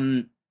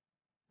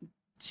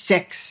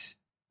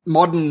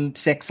modern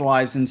sex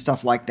lives and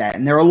stuff like that.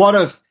 And there are a lot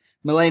of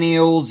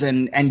millennials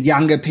and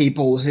younger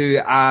people who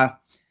are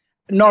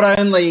not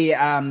only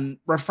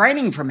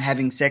refraining from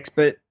having sex,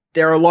 but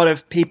there are a lot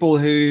of people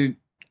who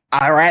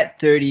are at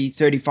 30,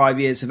 35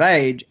 years of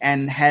age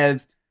and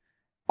have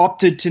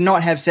opted to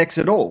not have sex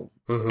at all.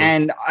 Mm-hmm.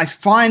 And I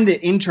find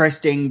it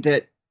interesting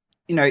that,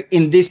 you know,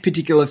 in this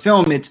particular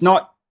film, it's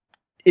not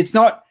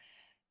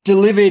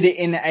delivered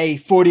in a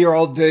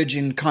 40-year-old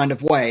virgin kind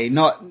of way.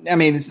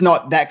 It's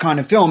not that kind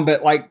of film,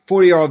 but like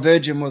 40-year-old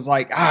virgin was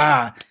like,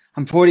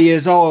 I'm 40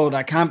 years old.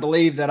 I can't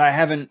believe that I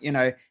haven't, you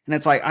know, and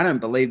it's like, I don't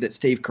believe that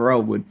Steve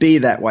Carell would be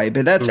that way,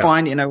 but that's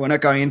fine. You know, we're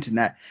not going into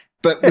that.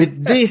 But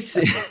with this,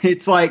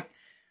 it's like,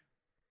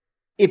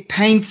 they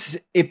paint such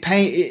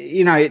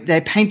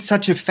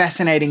a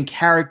fascinating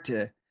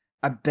character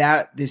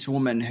about this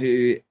woman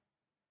who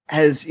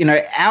has, you know,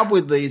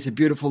 outwardly is a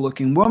beautiful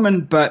looking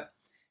woman, but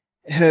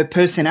her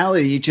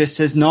personality just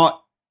has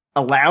not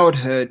allowed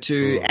her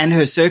to, and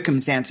her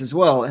circumstance as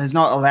well, has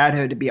not allowed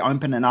her to be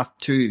open enough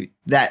to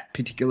that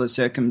particular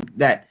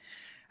the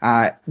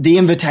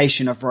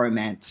invitation of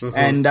romance. Mm-hmm.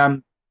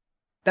 And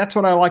that's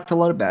what I liked a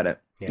lot about it.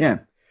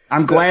 Yeah.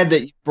 I'm glad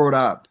that you brought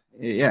up.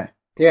 Yeah.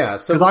 Yeah.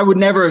 Because I would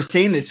never have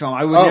seen this film.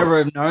 I would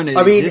never have known it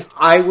existed.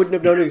 I wouldn't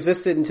have known it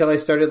existed until I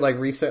started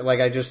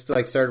I just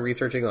started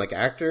researching like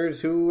actors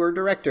who were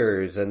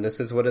directors, and this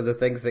is one of the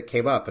things that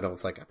came up, and I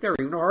was like, I've never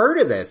even heard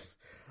of this.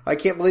 I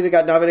can't believe it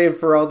got nominated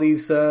for all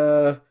these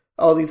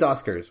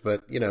Oscars,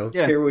 but you know,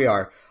 here we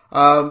are.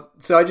 So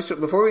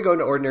before we go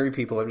into Ordinary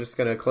People, I'm just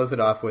going to close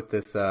it off with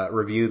this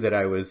review that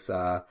I was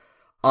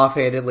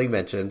offhandedly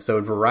mentioned. So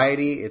in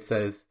Variety, it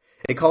says,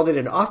 it called it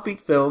an offbeat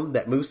film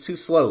that moves too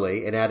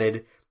slowly, and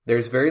added,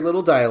 there's very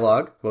little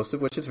dialogue, most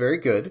of which is very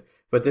good,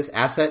 but this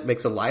asset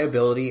makes a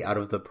liability out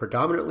of the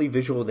predominantly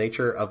visual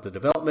nature of the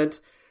development,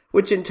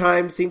 which in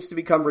time seems to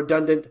become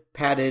redundant,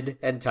 padded,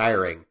 and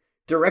tiring.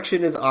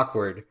 Direction is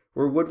awkward.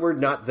 Were Woodward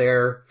not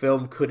there,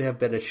 film could have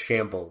been a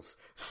shambles.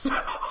 So,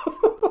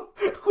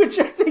 which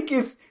I think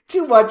is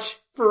too much.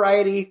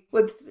 Variety,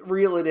 let's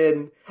reel it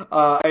in.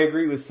 I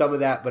agree with some of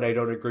that, but I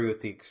don't agree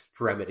with the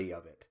extremity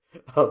of it.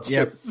 I'll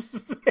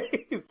just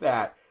say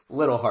that. A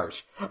little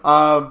harsh.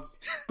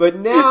 But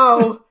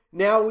now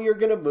we are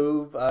going to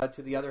move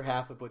to the other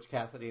half of Butch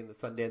Cassidy and the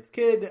Sundance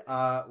Kid.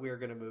 We are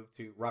going to move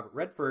to Robert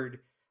Redford,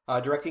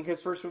 directing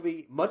his first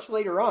movie much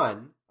later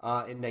on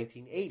in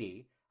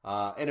 1980,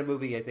 and a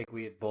movie I think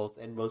we had both,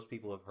 and most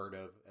people have heard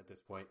of at this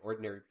point,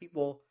 Ordinary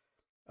People,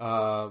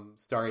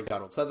 starring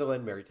Donald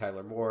Sutherland, Mary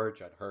Tyler Moore,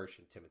 Judd Hirsch,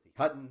 and Timothy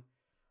Hutton.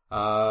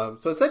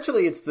 So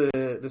essentially it's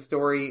the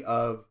story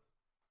of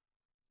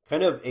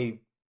kind of a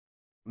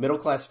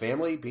middle-class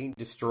family being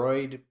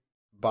destroyed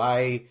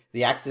by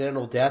the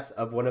accidental death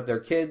of one of their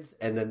kids,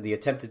 and then the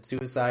attempted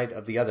suicide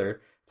of the other,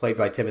 played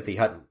by Timothy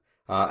Hutton.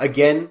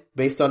 Again,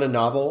 based on a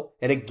novel,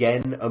 and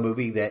again, a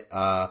movie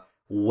that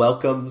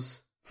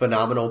welcomes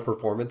phenomenal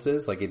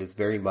performances. Like, it is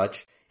very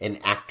much an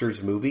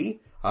actor's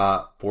movie,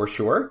 for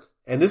sure.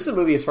 And this is a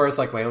movie, as far as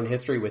like my own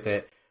history with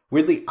it,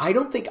 weirdly, I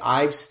don't think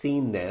I've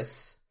seen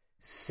this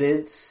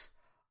since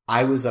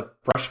I was a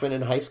freshman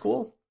in high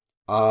school.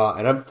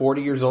 And I'm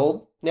 40 years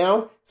old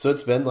now, so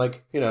it's been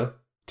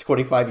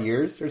 25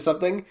 years or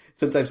something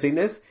since I've seen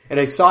this. And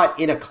I saw it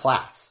in a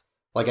class.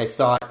 Like, I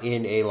saw it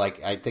in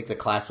I think the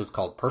class was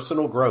called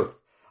Personal Growth.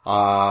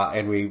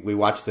 And we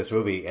watched this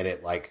movie, and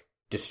it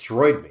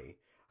destroyed me.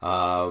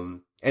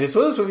 And it's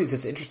one of those movies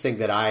that's interesting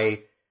that I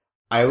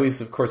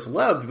always, of course,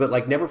 loved,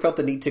 but never felt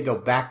the need to go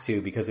back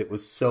to, because it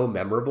was so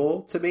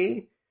memorable to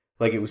me.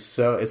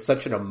 It's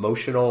such an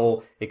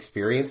emotional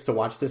experience to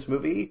watch this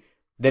movie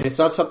that it's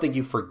not something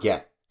you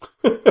forget.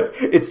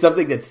 It's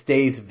something that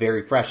stays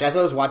very fresh. As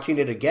I was watching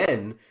it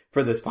again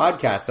for this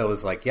podcast, I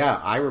was like, yeah,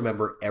 I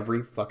remember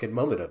every fucking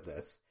moment of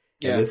this.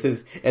 Yeah.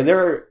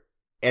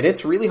 And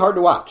it's really hard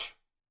to watch.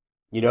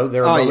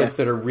 There are moments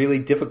that are really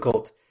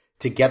difficult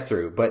to get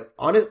through. But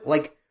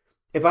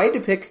if I had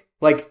to pick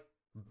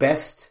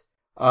best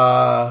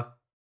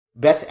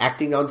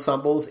acting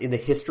ensembles in the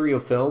history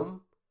of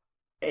film,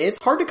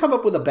 it's hard to come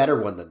up with a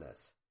better one than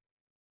this.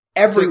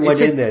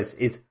 Everyone in this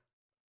is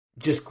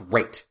just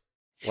great.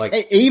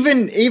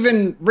 Even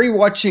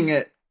rewatching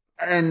it,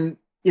 and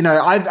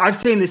I've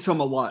seen this film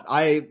a lot.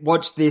 I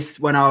watched this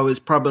when I was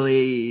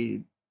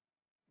probably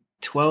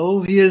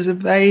 12 years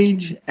of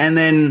age, and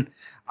then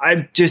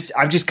I've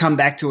just come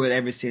back to it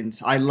ever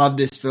since. I love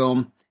this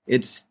film.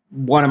 It's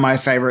one of my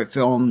favorite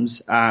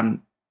films. I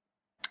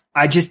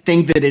just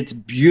think that it's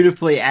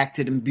beautifully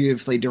acted and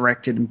beautifully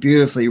directed and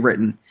beautifully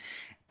written.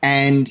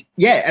 And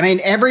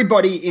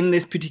everybody in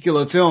this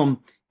particular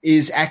film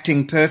is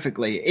acting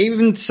perfectly,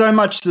 even so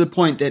much to the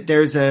point that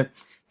there is a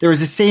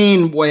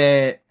scene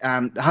where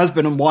the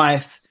husband and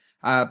wife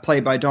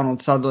played by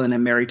Donald Sutherland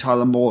and Mary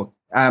Tyler Moore,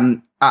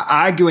 are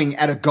arguing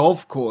at a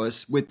golf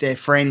course with their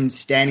friends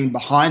standing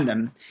behind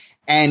them.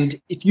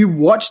 And if you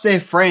watch their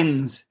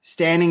friends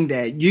standing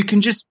there, you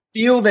can just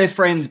feel their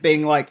friends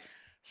being like,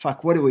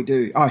 fuck, what do we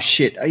do? Oh,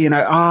 shit. And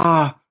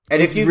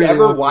if you've really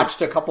ever awkward.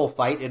 watched a couple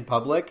fight in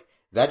public,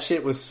 that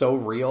shit was so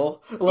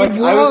real. Like, It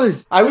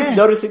was. I was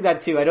noticing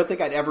that too. I don't think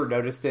I'd ever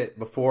noticed it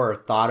before or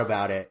thought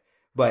about it,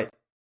 but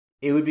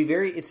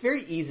it's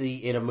very easy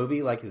in a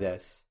movie like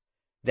this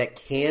that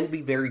can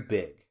be very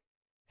big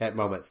at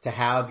moments to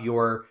have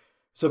your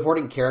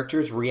supporting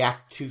characters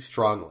react too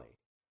strongly.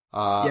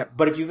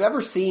 But if you've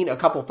ever seen a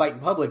couple fight in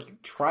public, you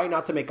try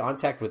not to make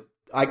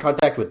eye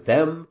contact with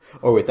them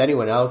or with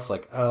anyone else.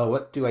 Like, oh,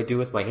 what do I do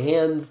with my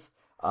hands?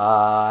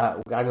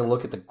 I'm going to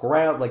look at the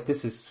ground. Like,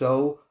 this is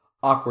so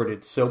awkward.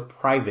 It's so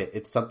private.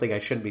 It's something I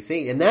shouldn't be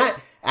seeing. And that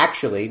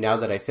actually, now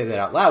that I say that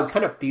out loud,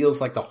 kind of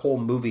feels like the whole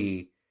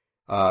movie,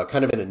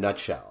 kind of in a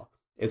nutshell,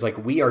 is like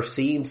we are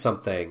seeing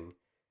something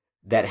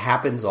that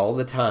happens all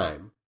the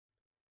time,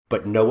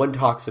 but no one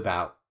talks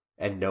about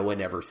and no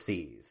one ever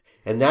sees.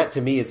 And that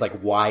to me is like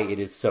why it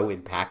is so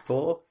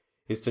impactful,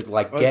 is to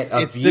like get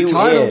a view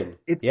in.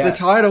 It's the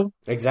title.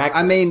 Exactly.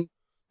 I mean,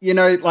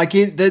 like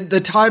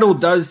the title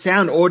does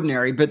sound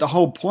ordinary, but the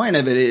whole point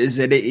of it is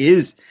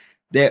that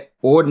they're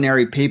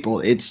ordinary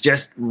people. It's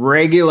just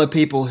regular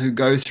people who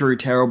go through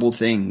terrible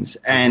things.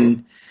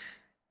 And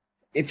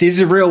this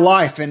is real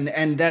life.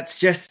 And that's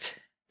just,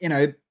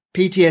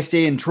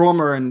 PTSD and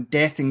trauma and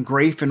death and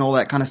grief and all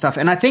that kind of stuff.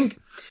 And I think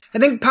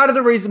part of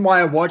the reason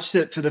why I watched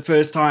it for the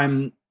first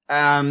time,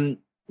 I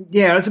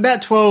was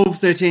about 12,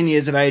 13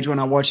 years of age when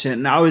I watched it.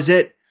 And I was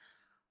at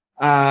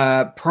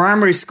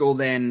primary school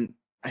then,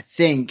 I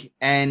think.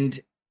 And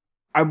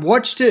I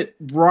watched it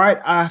right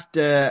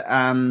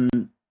after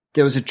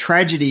there was a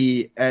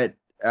tragedy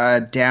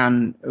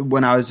down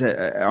when I was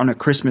on a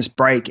Christmas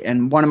break.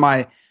 And one of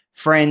my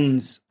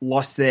friends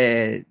lost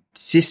their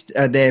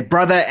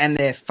brother and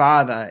their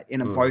father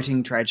in a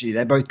boating tragedy.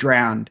 They both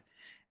drowned.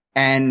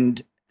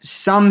 And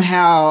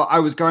somehow I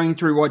was going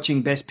through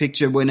watching Best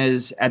Picture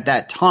winners at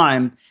that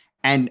time,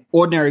 and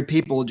Ordinary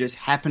People just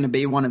happened to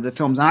be one of the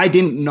films. And I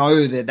didn't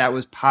know that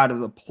was part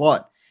of the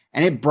plot.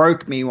 And it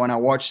broke me when I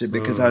watched it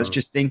because I was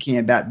just thinking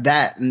about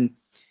that. And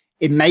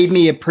it made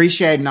me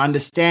appreciate and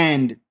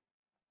understand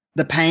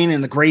the pain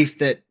and the grief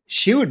that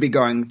she would be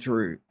going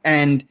through.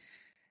 And,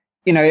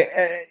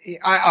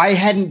 I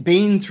hadn't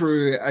been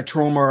through a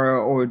trauma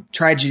or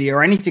tragedy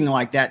or anything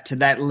like that to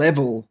that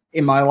level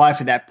in my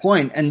life at that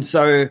point. And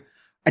so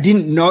I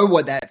didn't know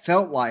what that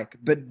felt like.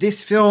 But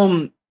this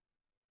film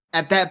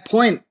at that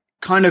point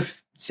kind of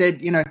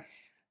said,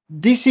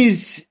 this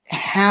is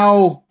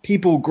how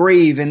people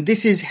grieve, and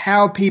this is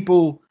how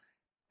people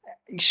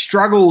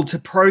struggle to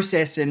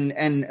process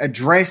and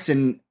address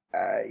and,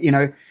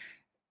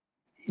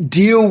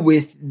 deal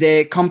with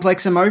their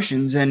complex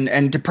emotions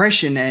and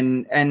depression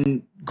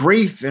and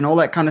grief and all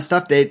that kind of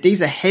stuff.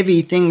 These are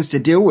heavy things to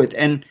deal with.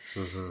 And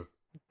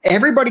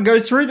everybody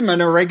goes through them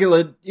in a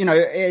regular,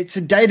 it's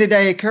a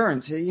day-to-day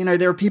occurrence.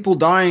 There are people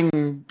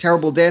dying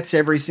terrible deaths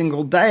every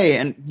single day,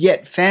 and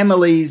yet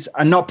families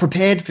are not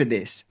prepared for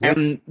this. Yep.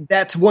 And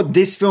that's what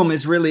this film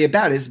is really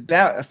about. It's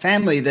about a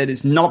family that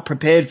is not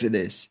prepared for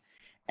this,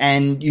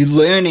 and you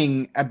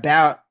learning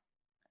about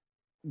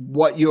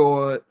what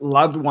your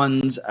loved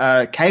ones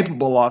are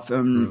capable of.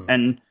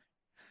 And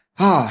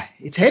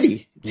it's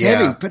heavy. It's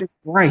heavy, but it's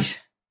great.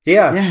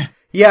 Yeah.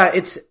 Yeah,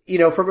 it's,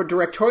 from a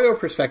directorial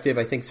perspective,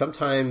 I think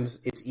sometimes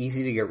it's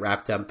easy to get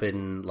wrapped up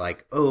in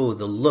like, oh,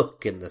 the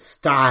look and the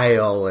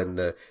style and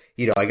the,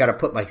 I got to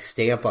put my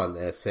stamp on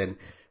this. And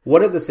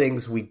one of the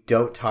things we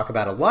don't talk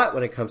about a lot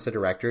when it comes to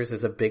directors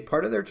is a big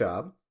part of their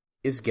job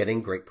is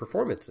getting great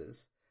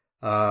performances.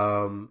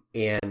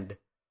 And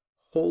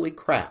holy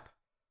crap.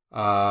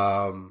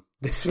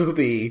 This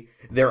movie,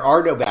 there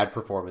are no bad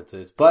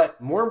performances, but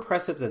more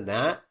impressive than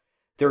that,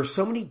 there are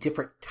so many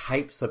different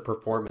types of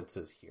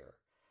performances here.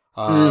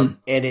 And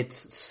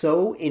it's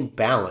so in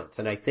balance.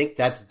 And I think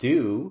that's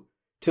due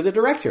to the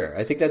director.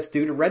 I think that's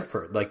due to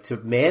Redford, like to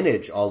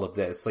manage all of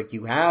this. Like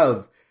you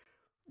have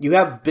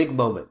big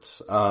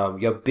moments. You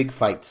have big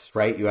fights,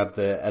 right? You have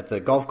at the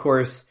golf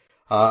course.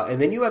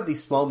 And then you have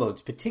these small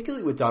moments,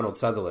 particularly with Donald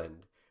Sutherland,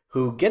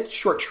 who gets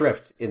short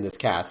shrift in this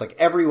cast. Like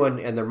everyone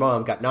and their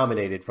mom got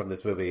nominated from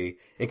this movie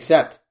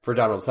except for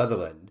Donald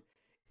Sutherland.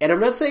 And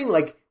I'm not saying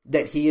like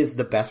that he is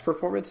the best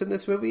performance in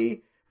this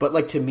movie, but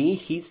like to me,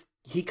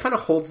 he kind of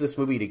holds this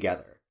movie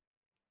together.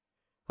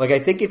 Like I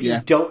think if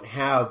you don't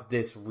have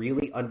this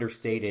really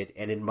understated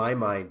and in my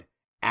mind,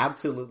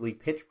 absolutely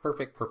pitch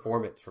perfect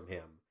performance from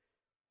him,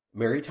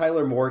 Mary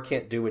Tyler Moore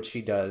can't do what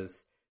she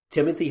does.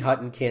 Timothy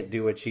Hutton can't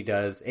do what she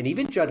does. And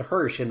even Judd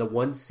Hirsch in the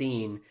one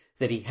scene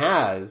that he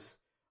has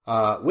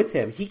with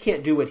him, he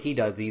can't do what he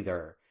does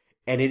either.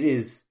 And it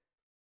is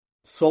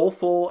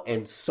soulful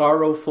and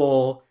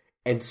sorrowful.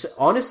 And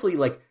honestly,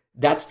 like,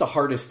 that's the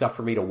hardest stuff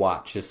for me to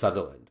watch is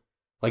Sutherland.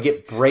 Like,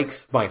 it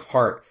breaks my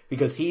heart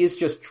because he is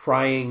just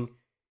trying.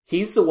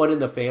 He's the one in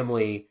the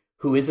family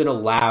who isn't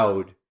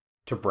allowed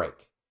to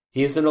break.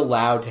 He isn't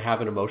allowed to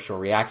have an emotional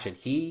reaction.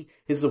 He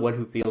is the one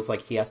who feels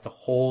like he has to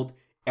hold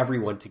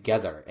everyone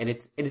together. And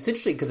it's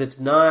interesting because it's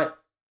not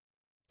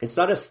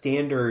a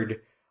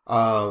standard,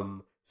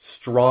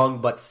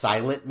 strong but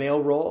silent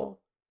male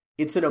role.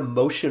 It's an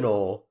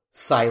emotional,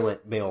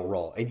 silent male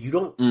role. And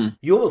you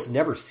almost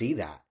never see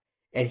that.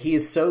 And he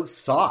is so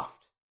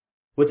soft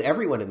with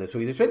everyone in this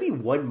movie. There's maybe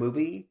one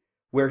movie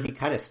where he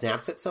kind of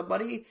snaps at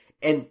somebody,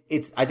 and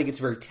I think it's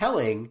very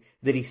telling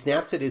that he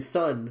snaps at his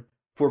son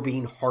for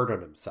being hard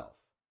on himself.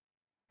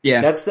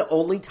 Yeah. That's the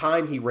only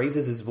time he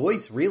raises his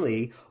voice,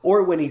 really,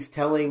 or when he's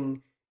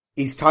talking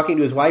to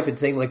his wife and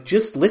saying, like,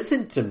 just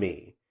listen to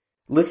me.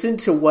 Listen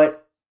to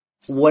what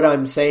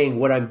I'm saying,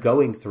 what I'm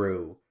going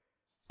through.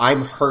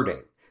 I'm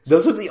hurting.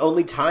 Those are the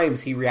only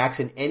times he reacts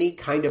in any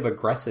kind of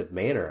aggressive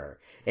manner.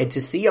 And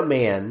to see a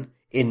man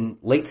in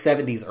late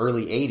 70s,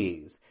 early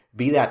 80s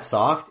be that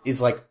soft is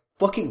like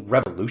fucking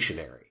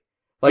revolutionary.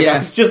 Like, I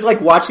was just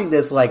like watching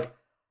this, like,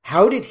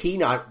 how did he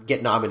not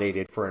get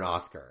nominated for an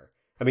Oscar?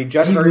 I mean,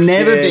 Judd Hirsch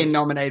never been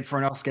nominated for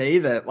an Oscar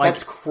either. Like,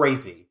 that's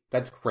crazy.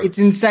 That's crazy. It's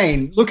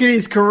insane. Look at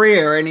his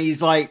career, and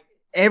he's like,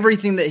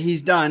 everything that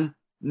he's done,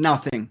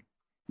 nothing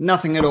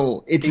at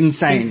all. It's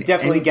insane. He's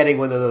definitely getting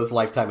one of those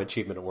Lifetime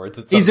Achievement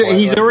Awards. He's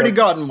already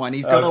gotten one.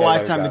 He's got a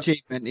Lifetime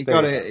Achievement. He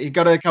got it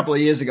a couple of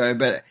years ago,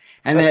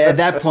 and at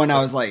that point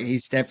I was like,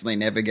 he's definitely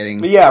never getting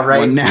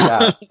one now.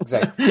 Yeah,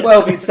 exactly.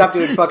 Well, if he'd stop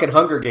doing fucking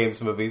Hunger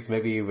Games movies,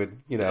 maybe he would,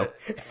 Yeah.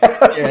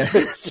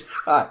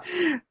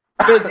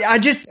 But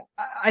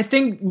I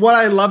think what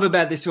I love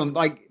about this film,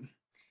 like,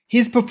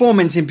 his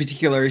performance in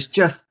particular is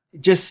just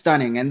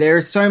stunning. And there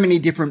are so many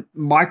different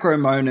micro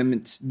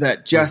moments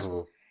that just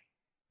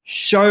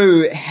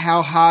show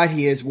how hard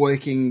he is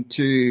working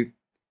to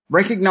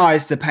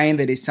recognize the pain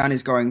that his son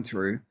is going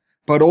through,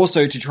 but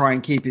also to try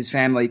and keep his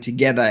family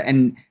together.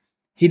 And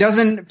he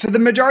doesn't, for the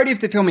majority of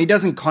the film, he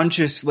doesn't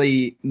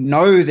consciously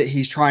know that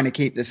he's trying to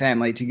keep the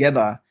family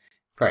together.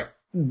 Right.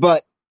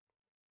 But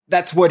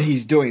that's what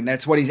he's doing.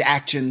 That's what his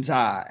actions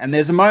are. And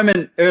there's a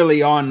moment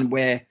early on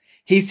where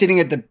he's sitting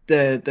at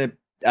the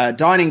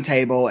dining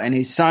table and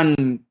his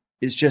son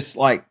is just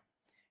like,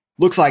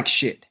 looks like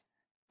shit.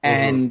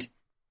 And,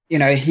 you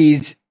know,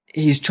 he's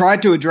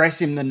tried to address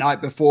him the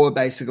night before,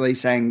 basically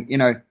saying, you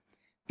know,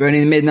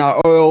 burning the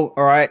midnight oil.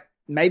 All right.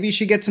 Maybe you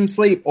should get some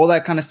sleep, all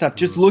that kind of stuff.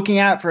 Just looking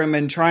out for him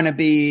and trying to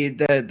be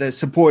the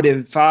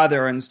supportive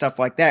father and stuff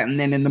like that. And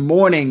then in the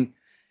morning,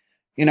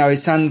 you know,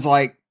 his son's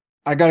like,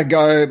 I gotta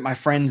go. My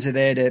friends are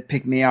there to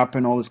pick me up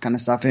and all this kind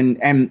of stuff.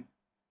 And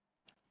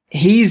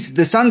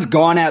the son's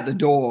gone out the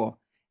door,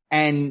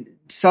 and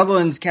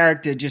Sutherland's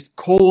character just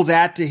calls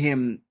out to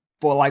him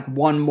for like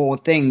one more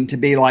thing, to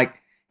be like,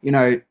 you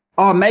know,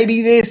 oh,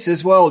 maybe this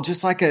as well.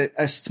 Just like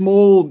a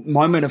small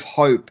moment of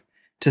hope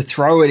to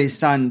throw at his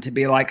son, to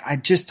be like, I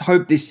just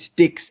hope this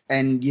sticks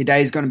and your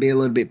day's going to be a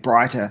little bit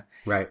brighter.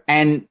 Right.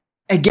 And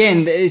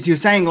again, as you're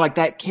saying, like,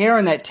 that care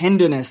and that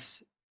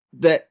tenderness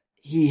that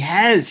he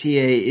has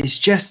here is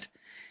just,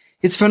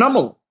 it's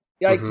phenomenal.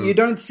 Like, you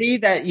don't see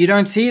that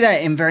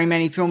in very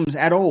many films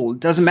at all. It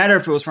doesn't matter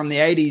if it was from the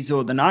 80s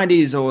or the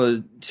 90s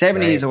or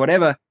 70s or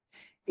whatever.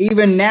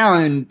 Even now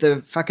in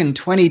the fucking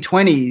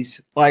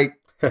 2020s, like,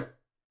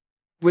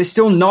 we're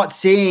still not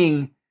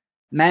seeing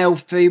male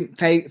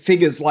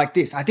figures like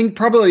this. I think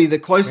probably the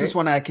closest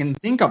one I can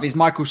think of is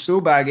Michael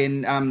Stuhlbarg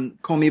in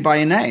Call Me By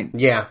Your Name.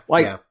 Yeah.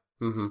 Like,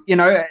 you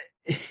know,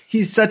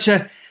 he's such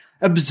a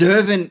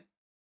observant,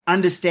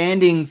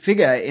 understanding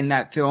figure in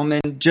that film,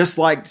 and just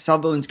like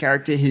Sutherland's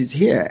character is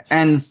here.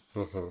 And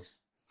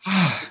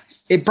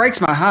it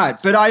breaks my heart.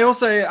 But I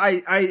also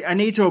I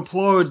need to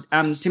applaud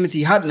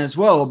Timothy Hutton as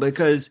well,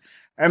 because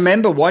I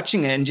remember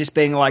watching it and just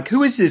being like,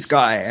 who is this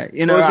guy?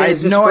 You know, I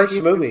had no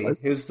idea.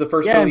 It was the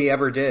first movie he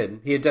ever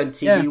did. He had done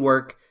TV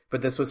work,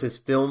 but this was his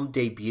film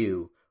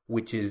debut,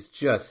 which is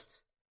just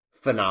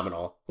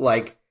phenomenal.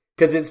 Like,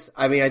 because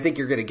I think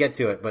you're going to get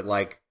to it, but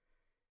like,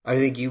 I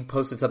think you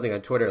posted something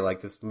on Twitter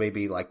like this may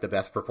be like the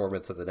best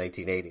performance of the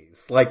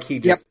 1980s. Like, he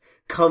just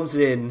comes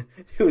in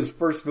to his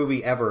first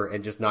movie ever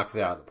and just knocks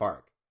it out of the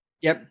park.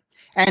 Yep.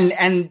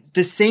 And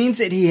the scenes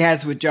that he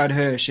has with Judd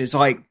Hirsch is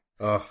like,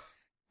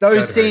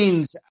 those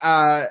scenes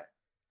are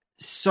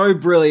so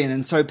brilliant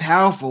and so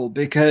powerful,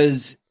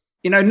 because,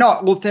 you know,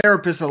 not all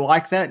therapists are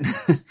like that,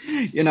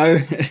 you know,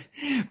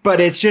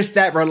 but it's just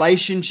that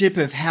relationship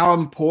of how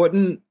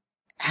important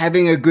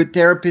having a good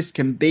therapist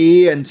can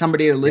be, and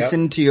somebody to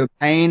listen to your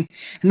pain.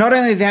 And not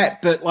only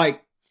that, but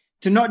like,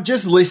 to not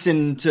just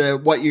listen to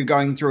what you're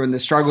going through and the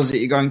struggles that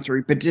you're going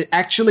through, but to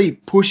actually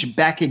push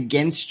back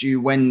against you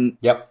when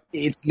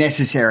it's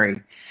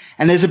necessary.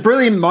 And there's a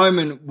brilliant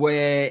moment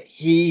where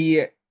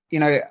he, you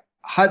know,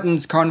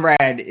 Hutton's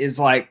Conrad is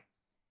like,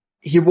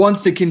 he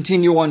wants to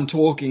continue on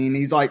talking, and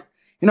he's like,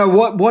 you know,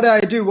 what do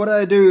I do? What do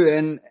I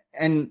do?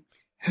 And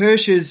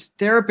Hirsch's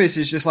therapist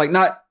is just like,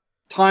 no,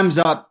 time's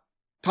up.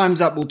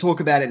 We'll talk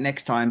about it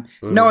next time.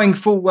 Knowing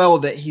full well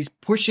that he's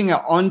pushing it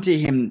onto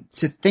him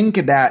to think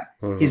about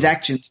his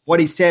actions, what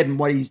he said and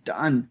what he's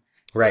done.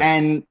 Right.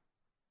 And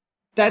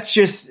that's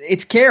just,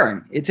 it's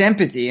caring, it's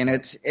empathy, and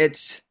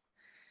it's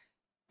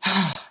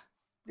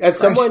As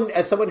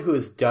someone who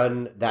has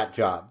done that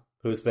job,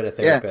 who's been a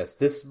therapist,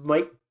 this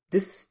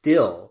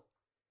still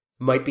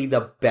might be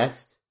the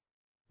best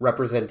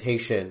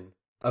representation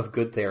of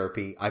good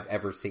therapy I've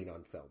ever seen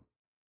on film.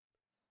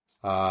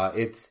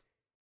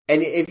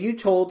 And if you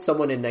told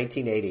someone in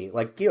 1980,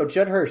 like,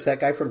 Judd Hirsch, that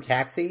guy from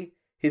Taxi,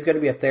 he's going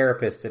to be a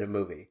therapist in a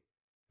movie.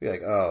 You're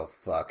like, oh,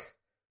 fuck.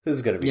 This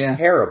is going to be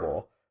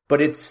terrible.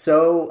 But it's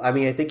so, I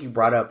mean, I think you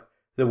brought up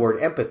the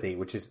word empathy,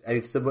 which is,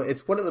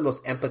 it's one of the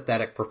most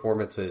empathetic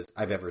performances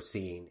I've ever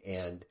seen.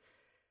 And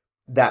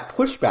that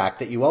pushback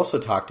that you also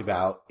talked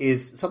about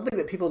is something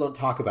that people don't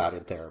talk about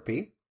in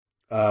therapy,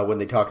 when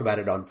they talk about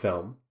it on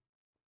film.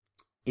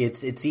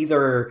 It's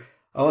either,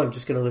 oh, I'm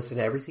just going to listen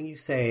to everything you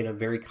say and I'm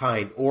very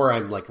kind, or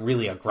I'm like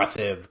really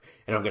aggressive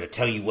and I'm going to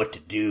tell you what to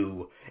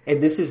do.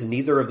 And this is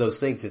neither of those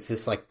things. It's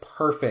this like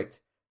perfect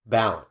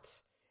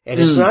balance. And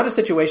it's not a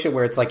situation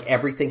where it's like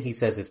everything he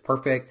says is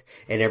perfect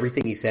and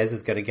everything he says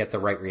is going to get the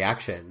right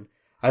reaction.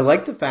 I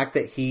like the fact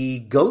that he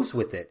goes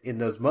with it in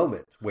those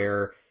moments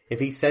where if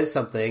he says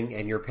something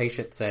and your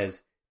patient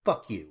says,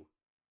 fuck you.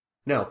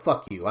 No,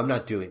 fuck you. I'm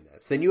not doing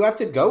this. Then you have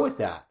to go with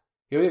that.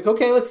 You're like,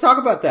 okay, let's talk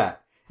about that.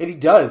 And he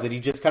does, and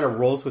he just kind of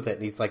rolls with it.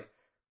 And he's like,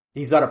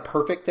 he's not a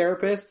perfect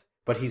therapist,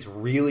 but he's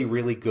really,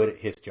 really good at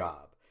his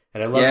job.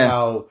 And I love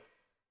how,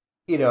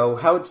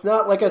 how it's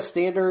not like a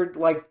standard,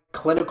 like,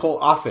 clinical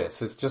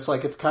office. It's just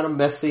like, it's kind of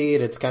messy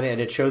and and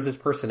it shows his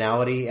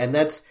personality. And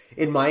that's,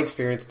 in my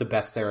experience, the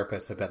best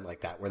therapists have been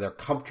like that, where they're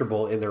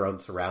comfortable in their own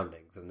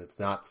surroundings and it's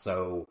not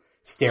so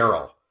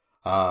sterile.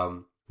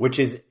 Which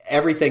is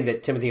everything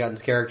that Timothy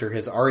Hutton's character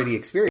has already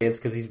experienced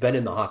because he's been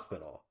in the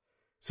hospital.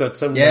 So it's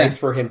so nice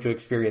for him to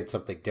experience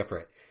something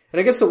different. And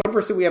I guess the one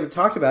person we haven't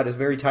talked about is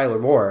Mary Tyler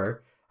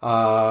Moore,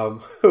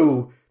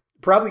 who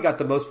probably got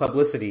the most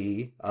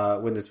publicity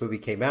when this movie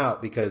came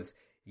out, because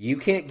you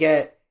can't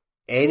get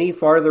any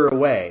farther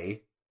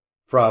away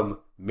from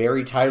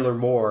Mary Tyler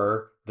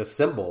Moore, the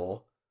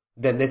symbol,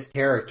 than this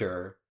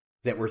character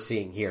that we're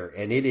seeing here.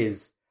 And it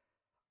is,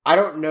 I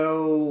don't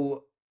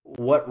know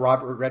what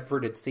Robert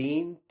Redford had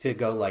seen to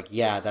go like,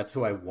 yeah, that's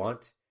who I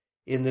want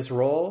in this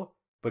role.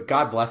 But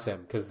God bless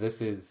him, because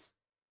this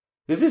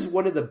is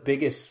one of the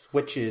biggest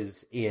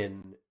switches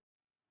in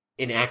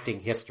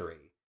acting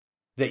history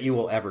that you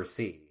will ever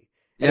see.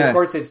 And of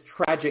course, it's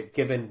tragic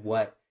given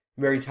what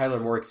Mary Tyler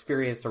Moore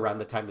experienced around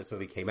the time this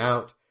movie came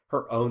out.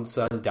 Her own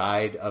son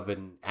died of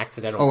an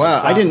accidental. Oh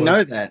wow, I didn't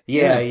know that.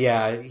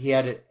 Yeah.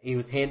 He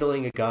was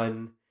handling a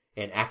gun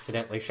and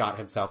accidentally shot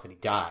himself, and he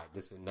died.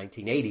 This is in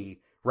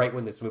 1980, right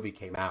when this movie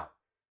came out.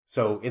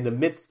 So in the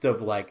midst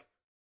of like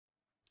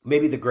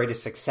maybe the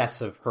greatest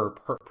success of her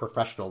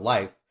professional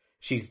life,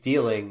 she's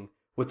dealing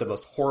with the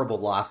most horrible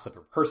loss of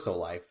her personal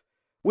life,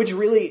 which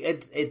really,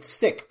 it's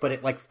sick, but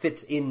it like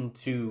fits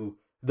into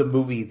the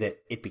movie that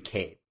it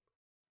became.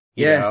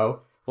 You know?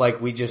 Like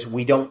we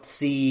don't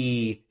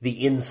see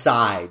the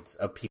insides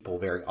of people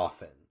very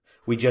often.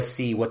 We just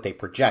see what they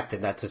project,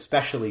 and that's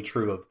especially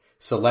true of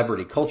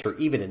celebrity culture,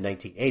 even in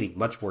 1980,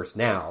 much worse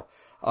now.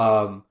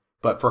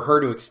 But for her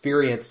to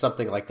experience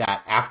something like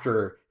that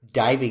after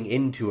diving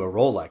into a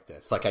role like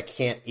this, like I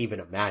can't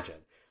even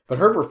imagine. But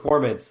her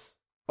performance,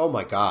 oh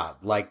my God,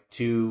 like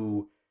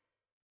to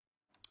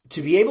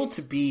be able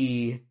to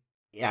be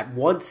at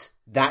once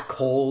that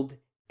cold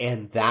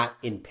and that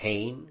in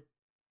pain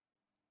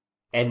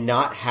and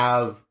not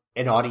have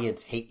an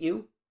audience hate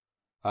you.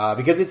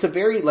 Because it's a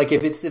very, like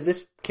if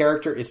this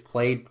character is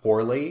played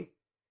poorly,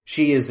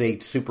 she is a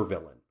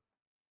supervillain.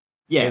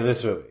 Yeah. In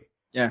this movie.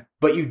 Yeah.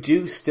 But you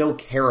do still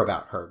care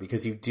about her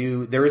because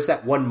there is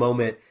that one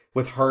moment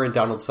with her and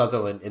Donald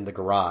Sutherland in the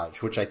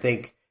garage, which I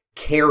think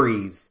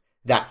carries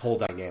that whole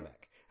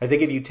dynamic. I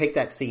think if you take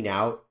that scene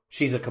out,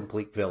 she's a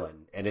complete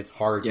villain and it's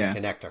hard to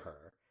connect to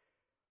her.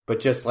 But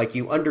just like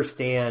you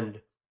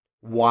understand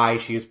why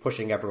she is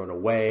pushing everyone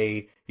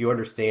away. You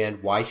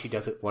understand why she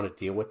doesn't want to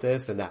deal with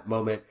this, and that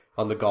moment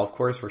on the golf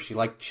course where she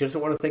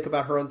doesn't want to think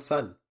about her own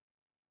son.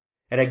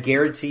 And I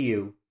guarantee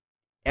you,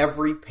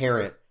 every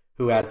parent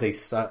who has a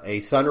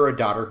son or a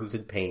daughter who's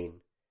in pain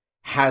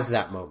has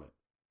that moment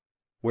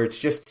where it's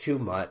just too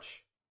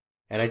much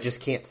and I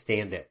just can't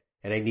stand it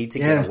and I need to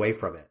get away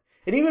from it.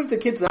 And even if the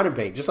kid's not in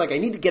pain, just like I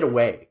need to get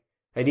away.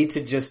 I need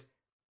to just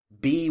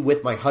be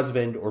with my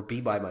husband or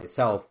be by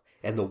myself,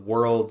 and the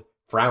world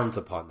frowns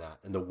upon that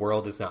and the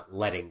world is not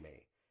letting me.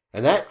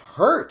 And that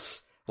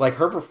hurts. Like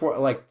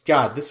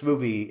God, this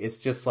movie is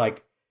just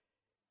like,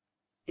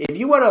 if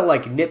you want to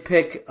like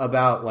nitpick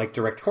about like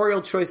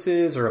directorial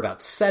choices or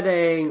about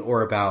setting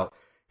or about,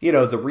 the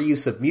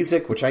reuse of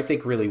music, which I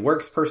think really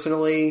works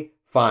personally,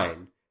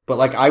 fine. But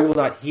like, I will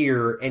not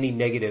hear any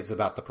negatives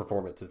about the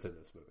performances in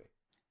this movie.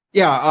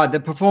 Yeah, the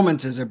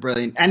performances are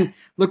brilliant. And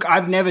look,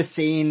 I've never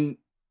seen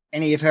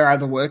any of her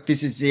other work.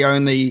 This is the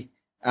only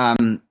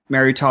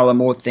Mary Tyler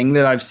Moore thing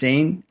that I've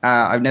seen.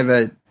 I've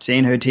never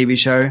seen her TV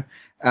show.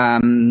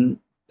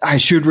 I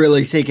should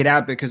really seek it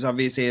out because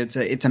obviously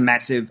it's a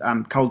massive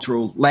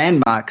cultural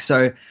landmark.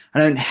 So I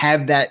don't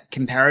have that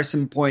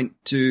comparison point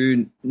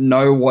to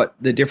know what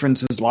the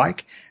difference is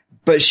like.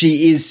 but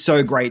she is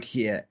so great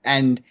here.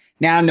 And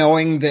now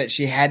knowing that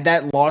she had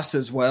that loss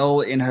as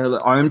well in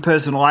her own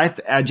personal life,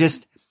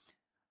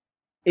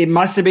 it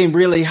must have been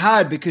really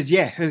hard because,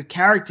 her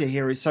character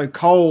here is so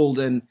cold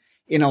and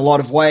in a lot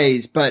of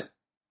ways, but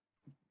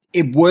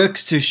it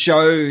works to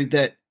show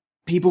that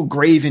people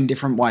grieve in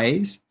different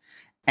ways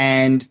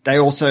and they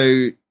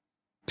also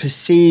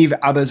perceive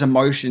others'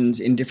 emotions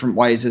in different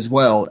ways as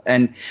well.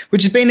 And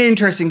which has been an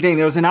interesting thing.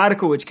 There was an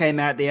article which came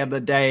out the other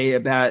day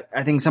about,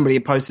 I think somebody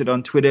had posted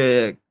on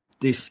Twitter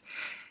this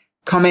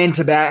comment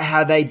about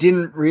how they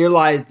didn't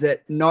realize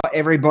that not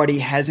everybody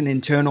has an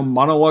internal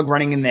monologue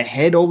running in their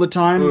head all the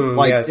time.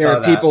 There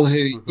are people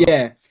who,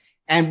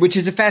 and which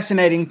is a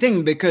fascinating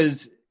thing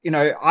because,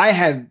 I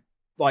have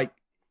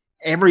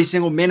every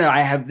single minute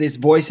I have this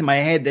voice in my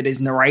head that is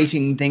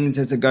narrating things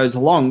as it goes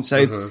along.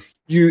 So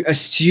you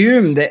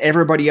assume that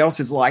everybody else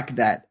is like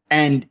that.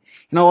 And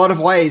in a lot of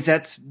ways,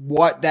 that's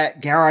what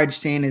that garage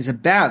scene is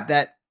about,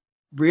 that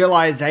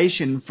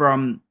realization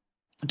from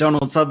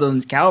Donald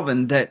Sutherland's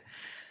Calvin that,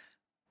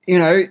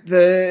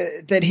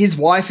 that his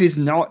wife is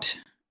not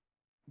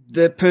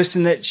the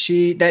person that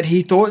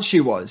he thought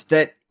she was,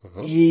 that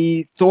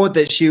he thought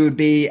that she would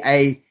be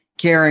a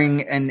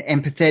caring and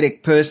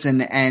empathetic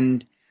person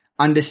and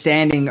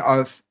understanding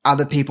of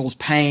other people's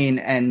pain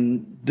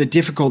and the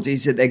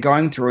difficulties that they're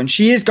going through. And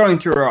she is going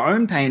through her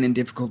own pain and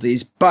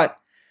difficulties, but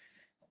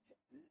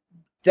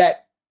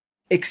that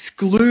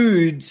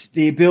excludes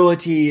the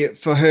ability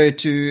for her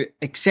to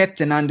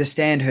accept and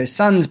understand her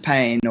son's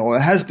pain or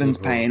her husband's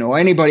pain or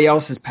anybody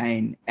else's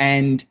pain.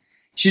 And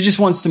she just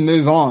wants to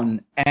move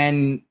on.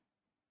 And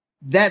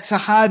that's a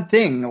hard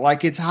thing.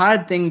 It's a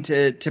hard thing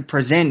to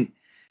present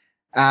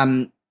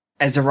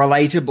as a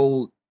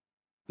relatable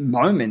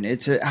moment.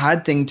 It's a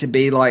hard thing to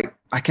be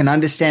I can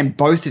understand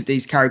both of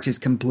these characters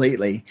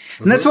completely.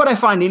 And that's what I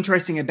find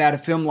interesting about a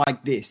film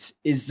like this,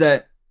 is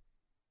that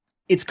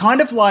it's kind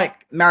of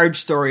like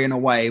Marriage Story in a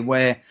way,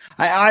 where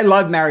I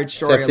love Marriage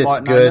Story Except a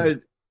lot.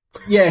 It's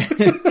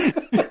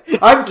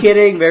good. I'm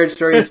kidding. Marriage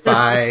Story is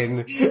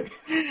fine.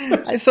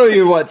 I saw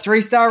you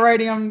 3-star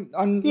rating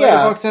on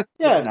Letterboxd. That's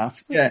good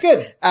enough. Yeah,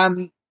 good.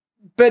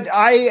 But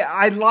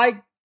I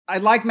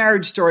like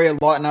Marriage Story a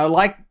lot, and I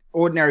like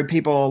Ordinary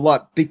People a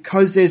lot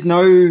because there's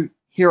no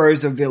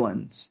heroes or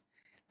villains.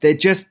 They're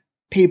just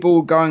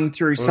people going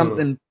through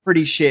something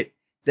pretty shit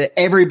that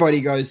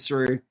everybody goes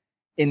through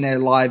in their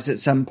lives at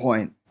some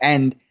point,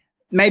 and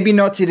maybe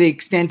not to the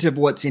extent of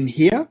what's in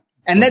here.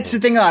 And that's the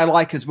thing that I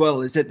like as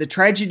well, is that the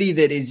tragedy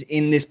that is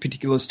in this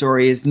particular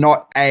story is and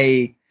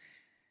I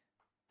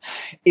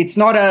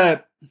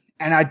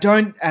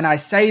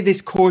say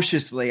this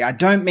cautiously, I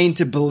don't mean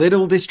to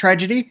belittle this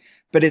tragedy,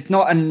 but it's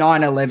not a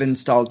 9/11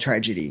 style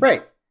tragedy.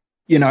 Right.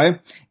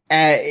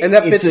 And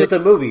that fits with the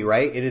movie,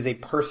 right? It is a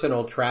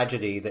personal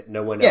tragedy that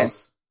no one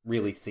else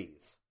really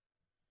sees.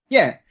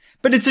 Yeah.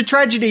 But it's a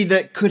tragedy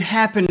that could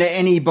happen to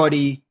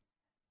anybody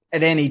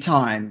at any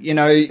time.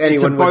 Anyone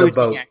it's a with a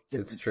boat.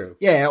 accident. It's true.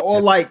 Yeah.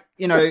 Or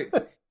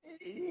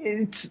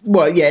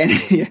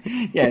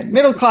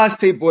middle class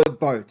people with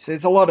boats.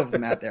 There's a lot of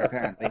them out there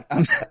apparently.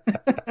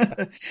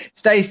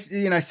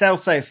 Sail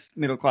safe,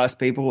 middle class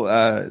people.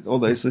 All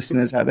those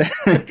listeners out there.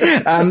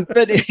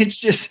 But it's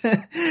just,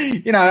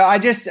 I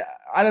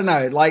don't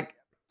know.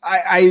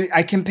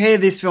 I compare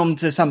this film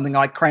to something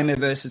like Kramer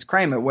versus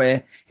Kramer,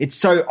 where it's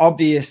so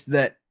obvious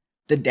that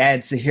the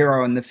dad's the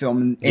hero in the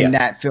film, in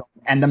that film,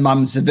 and the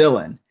mum's the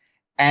villain.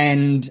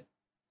 And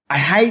I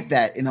hate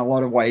that in a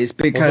lot of ways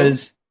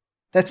because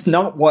that's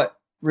not what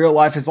real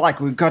life is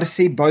like. We've got to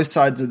see both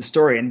sides of the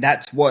story, and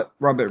that's what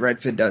Robert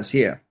Redford does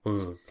here.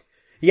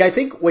 Yeah, I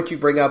think what you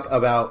bring up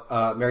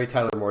about Mary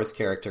Tyler Moore's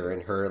character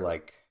and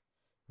her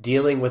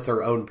dealing with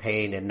her own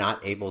pain and not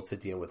able to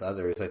deal with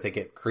others, I think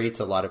it creates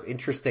a lot of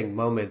interesting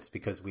moments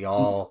because we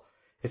all,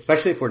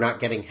 especially if we're not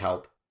getting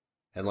help,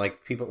 and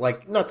people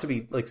not to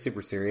be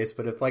super serious,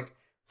 but if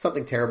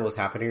something terrible is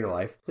happening in your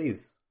life,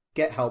 please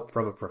get help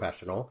from a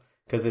professional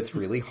because it's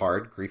really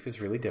hard. Grief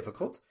is really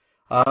difficult.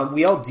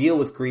 We all deal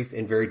with grief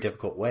in very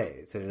difficult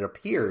ways, and it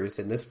appears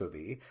in this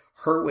movie,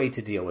 her way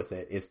to deal with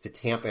it is to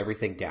tamp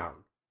everything down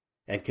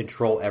and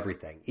control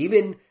everything.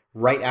 Even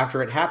right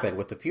after it happened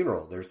with the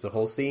funeral, there's the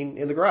whole scene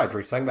in the garage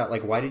where he's talking about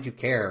why did you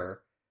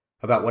care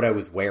about what I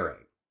was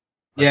wearing?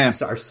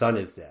 Our son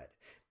is dead.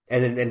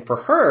 And for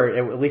her,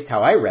 at least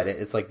how I read it,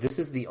 it's this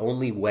is the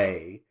only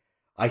way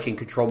I can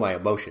control my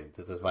emotions,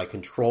 is if I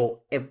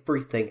control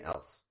everything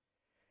else.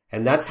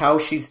 And that's how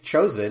she's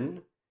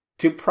chosen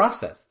to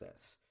process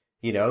this.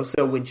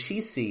 So when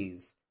she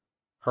sees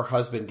her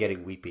husband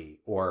getting weepy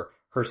or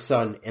her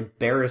son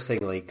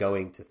embarrassingly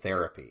going to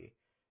therapy,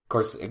 of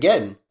course,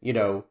 again,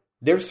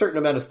 there's a certain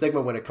amount of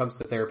stigma when it comes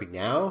to therapy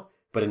now,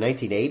 but in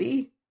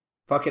 1980,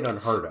 fucking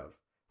unheard of.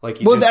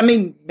 You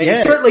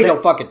certainly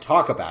don't fucking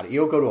talk about it.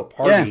 You don't go to a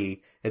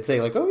party and say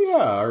oh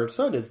yeah, our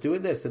son is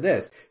doing this and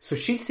this. So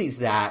she sees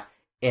that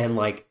and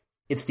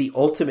it's the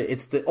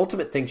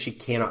ultimate thing she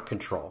cannot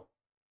control.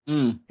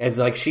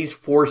 And she's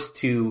forced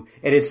to,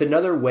 and it's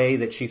another way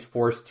that she's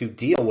forced to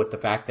deal with the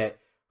fact that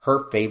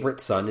her favorite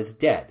son is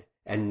dead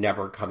and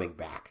never coming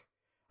back.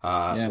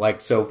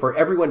 So for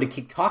everyone to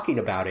keep talking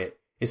about it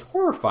is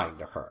horrifying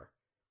to her.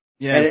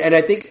 Yeah. And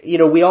I think,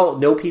 we all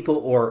know people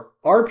or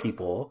are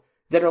people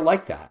that are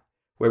like that,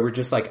 where we're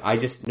just like,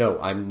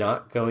 I'm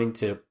not going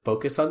to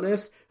focus on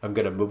this. I'm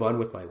going to move on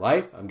with my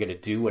life. I'm going to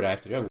do what I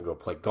have to do. I'm going to go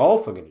play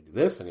golf. I'm going to do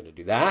this. I'm going to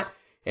do that.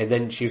 And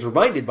then she's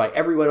reminded by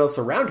everyone else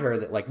around her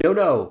that like,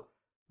 no,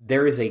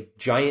 there is a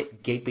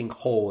giant gaping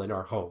hole in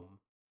our home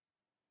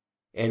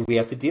and we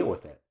have to deal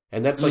with it.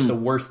 And that's like the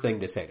worst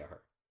thing to say to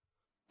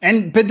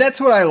her. But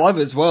that's what I love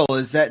as well,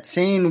 is that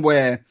scene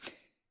where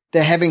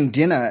they're having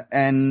dinner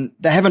and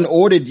they haven't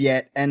ordered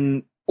yet.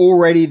 And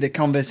already the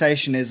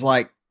conversation is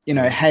like,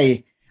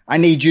 hey, I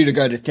need you to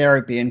go to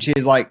therapy. And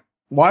she's like,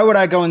 why would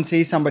I go and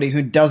see somebody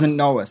who doesn't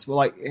know us? Well,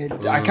 like,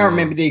 I can't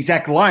remember the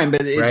exact line,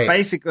 but it's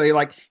basically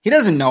like, he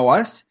doesn't know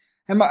us.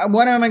 And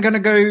why am I going to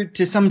go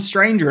to some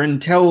stranger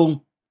and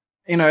tell,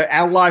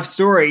 our life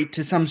story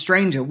to some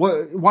stranger?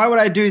 Why would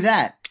I do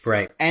that?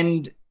 Right.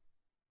 And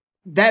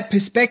that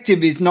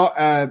perspective is not,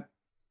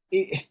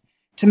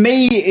 to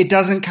me, it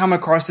doesn't come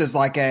across as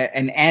like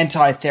an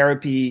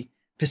anti-therapy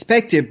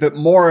perspective, but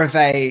more of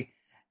a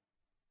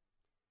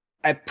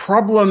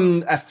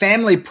problem, a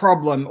family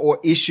problem or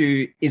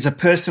issue is a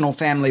personal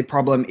family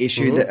problem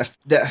issue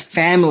that a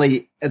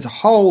family as a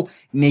whole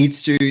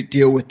needs to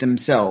deal with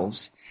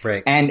themselves.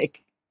 Right.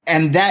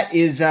 And that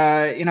is,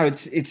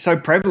 it's so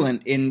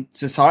prevalent in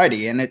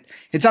society, and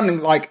it's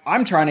something like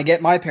I'm trying to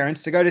get my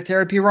parents to go to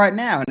therapy right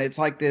now. And it's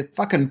like the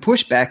fucking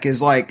pushback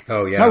is like,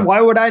 oh yeah, no, why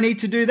would I need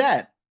to do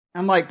that?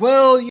 I'm like,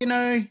 well,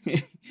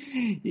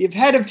 you've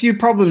had a few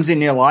problems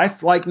in your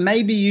life. Like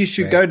maybe you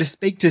should go to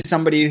speak to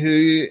somebody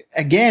who,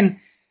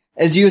 again,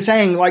 as you were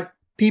saying, like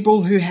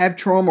people who have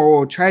trauma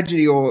or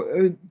tragedy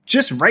or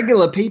just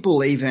regular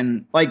people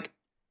even, like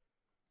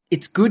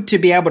it's good to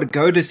be able to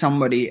go to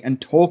somebody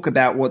and talk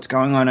about what's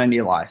going on in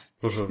your life.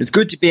 It's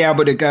good to be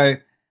able to go,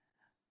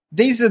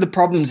 these are the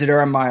problems that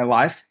are in my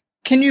life.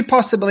 Can you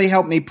possibly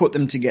help me put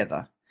them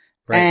together?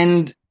 Right.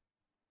 And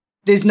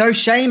there's no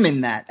shame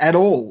in that at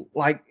all.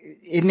 Like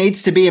it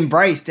needs to be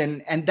embraced.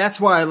 And that's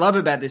what I love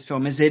about this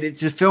film is that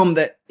it's a film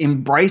that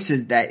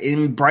embraces that. It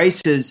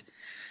embraces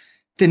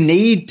the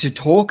need to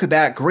talk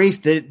about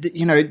grief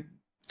that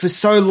for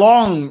so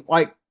long,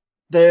 like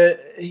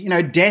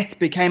death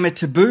became a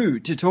taboo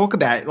to talk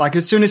about. Like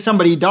as soon as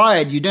somebody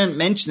died, you don't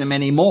mention them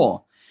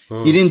anymore.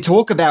 You didn't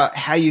talk about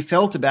how you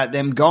felt about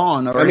them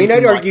gone. Or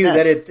I'd argue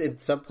that it's in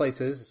some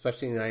places,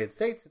 especially in the United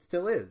States, it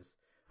still is.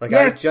 Like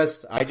I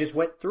just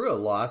went through a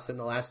loss in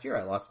the last year.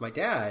 I lost my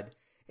dad,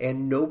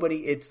 and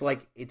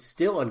it's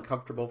still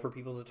uncomfortable for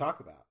people to talk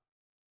about.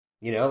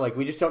 Like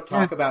we just don't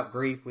talk about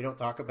grief. We don't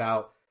talk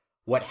about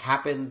what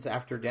happens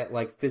after death,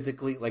 like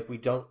physically, like we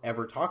don't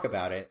ever talk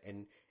about it.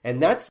 And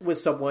that's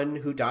with someone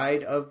who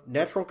died of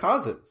natural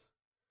causes.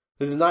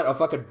 This is not a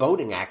fucking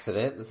boating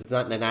accident. This is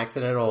not an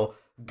accidental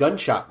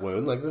gunshot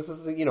wound. Like this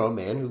is, a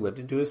man who lived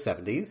into his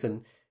 70s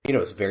and,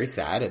 it's very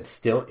sad and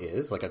still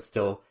is. Like I'm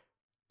still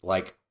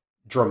like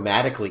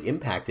dramatically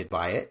impacted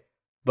by it.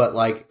 But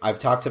like I've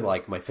talked to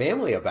like my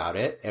family about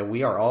it and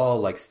we are all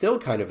like still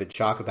kind of in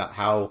shock about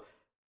how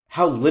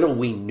little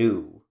we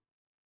knew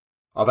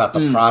about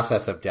the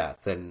process of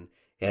death and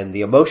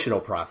the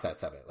emotional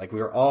process of it. Like we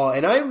were all,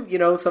 and I'm,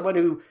 someone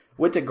who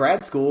went to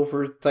grad school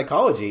for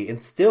psychology and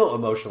still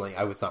emotionally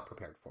I was not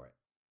prepared for it,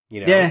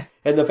 Yeah.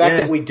 And the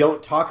fact that we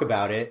don't talk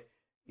about it,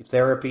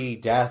 therapy,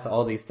 death,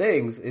 all these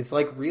things, it's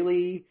like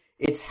really,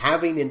 it's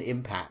having an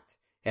impact.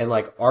 And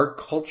like our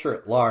culture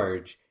at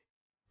large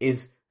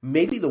is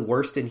maybe the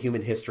worst in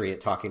human history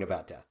at talking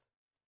about death,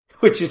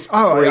 which is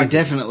crazy. Oh, yeah,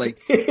 definitely.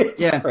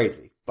 It's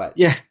crazy, but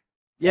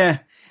yeah.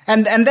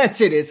 And that's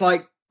it. It's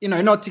like,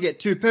 not to get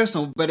too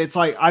personal, but it's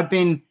like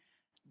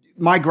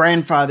my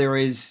grandfather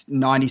is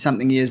 90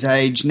 something years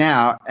age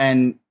now.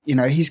 And,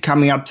 he's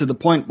coming up to the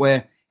point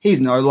where he's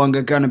no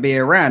longer going to be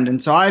around.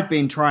 And so I've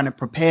been trying to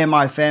prepare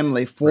my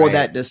family for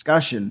that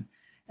discussion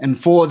and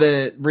for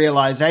the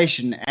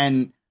realization.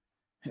 And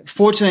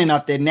fortunately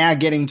enough, they're now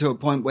getting to a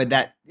point where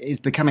that is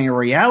becoming a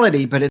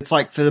reality. But it's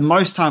like for the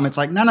most time, it's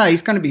like, no,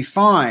 he's going to be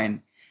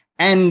fine.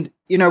 And,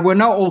 we're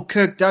not all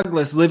Kirk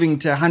Douglas living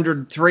to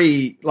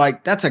 103.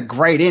 Like, that's a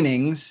great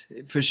innings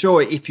for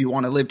sure, if you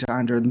want to live to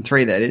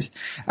 103, that is.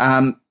 As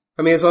long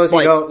as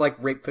you don't, like,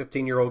 rape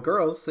 15-year-old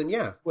girls, then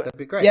that'd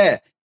be great. Yeah,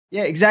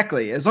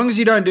 exactly. As long as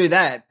you don't do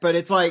that. But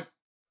it's like,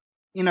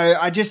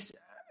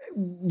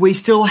 we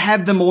still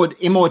have the more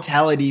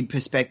immortality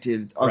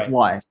perspective of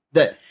life.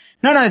 That,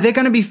 no, they're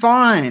going to be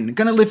fine,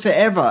 going to live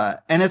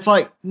forever. And it's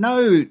like,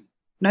 no,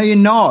 you're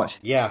not.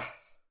 Yeah.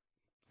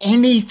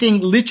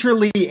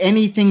 Literally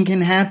anything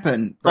can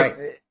happen. Right.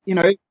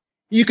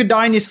 You could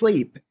die in your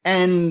sleep,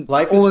 and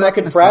life is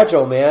fucking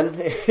fragile, man.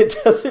 It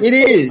doesn't. It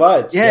is.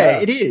 Much. Yeah,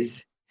 it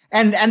is.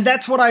 And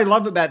that's what I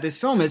love about this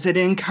film is it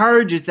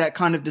encourages that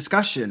kind of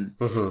discussion.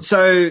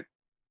 So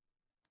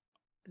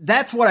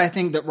that's what I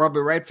think that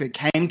Robert Redford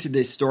came to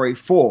this story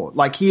for.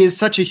 Like he is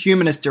such a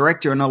humanist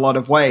director in a lot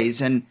of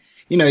ways, and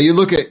you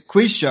look at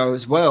Quiz Show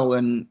as well,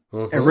 and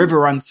A River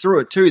Runs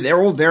Through It too.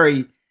 They're all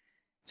very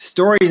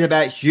stories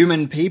about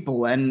human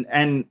people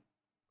and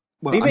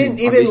well,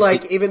 Even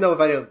like, even though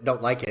if I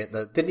don't like it,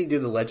 didn't he do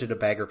The Legend of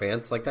Bagger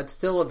Vance? Like, that's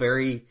still a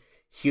very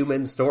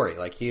human story.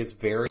 Like, he is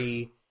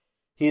very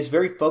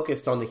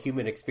focused on the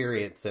human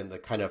experience and the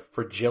kind of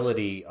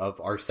fragility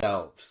of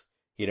ourselves,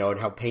 you know,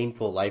 and how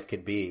painful life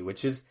can be,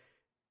 which is,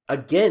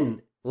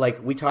 again,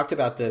 like we talked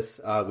about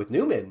this with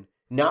Newman,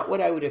 not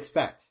what I would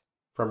expect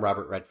from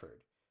Robert Redford.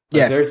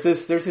 Like, there's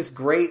this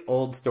great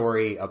old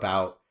story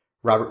about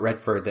Robert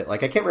Redford that,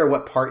 like, I can't remember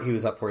what part he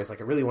was up for. He's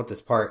like, I really want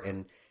this part,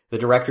 and the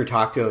director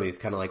talked to him. He's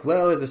kind of like,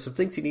 well, there's some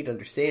things you need to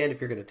understand if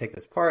you're going to take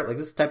this part. Like,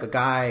 this is the type of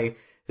guy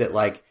that,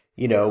 like,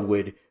 you know,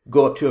 would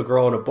go up to a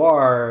girl in a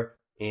bar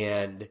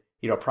and,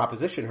 you know,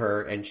 proposition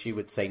her, and she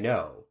would say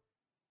no.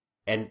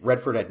 And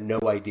Redford had no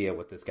idea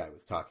what this guy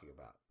was talking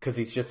about, because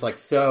he's just, like,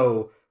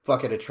 so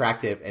fucking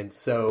attractive and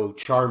so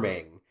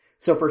charming.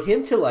 So for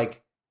him to,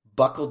 like,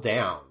 buckle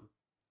down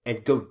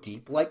and go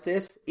deep like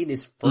this in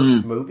his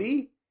first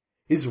movie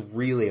is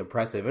really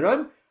impressive.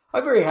 And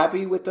I'm very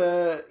happy with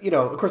the, you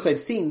know, of course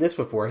I'd seen this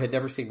before, had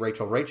never seen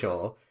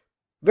Rachel.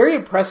 Very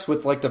impressed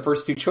with, like, the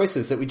first two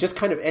choices that we just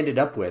kind of ended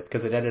up with,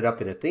 because it ended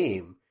up in a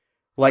theme.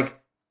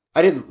 Like,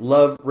 I didn't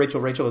love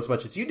Rachel as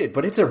much as you did,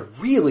 but it's a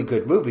really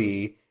good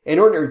movie, and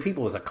Ordinary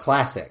People is a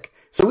classic.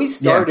 So we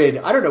started,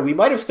 I don't know, we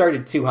might have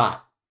started too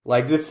hot.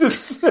 Like, this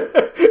is...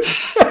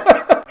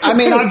 I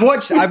mean,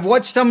 I've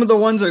watched some of the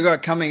ones that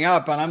got coming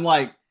up, and I'm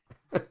like,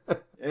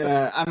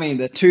 I mean,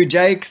 the two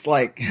Jakes,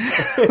 like...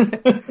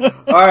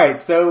 All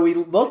right, so we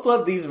both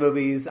love these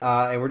movies,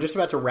 and we're just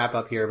about to wrap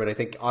up here, but I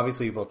think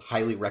obviously we both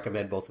highly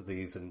recommend both of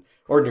these, and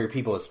Ordinary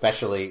People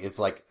especially is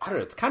like, I don't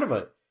know, it's kind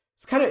of,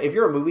 if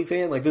you're a movie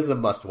fan, like, this is a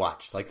must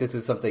watch. Like, this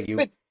is something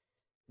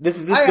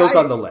this goes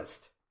on the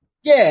list.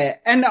 Yeah,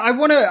 and I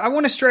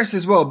want to stress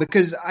as well,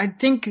 because I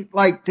think,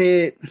 like,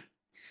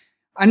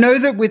 I know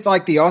that with,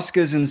 like, the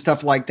Oscars and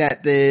stuff like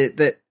that,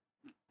 that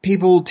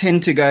people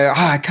tend to go,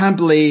 I can't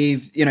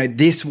believe, you know,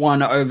 this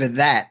one over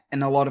that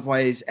in a lot of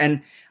ways.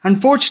 And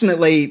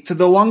unfortunately, for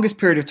the longest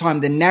period of time,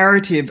 the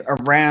narrative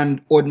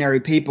around Ordinary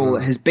People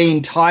has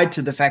been tied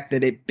to the fact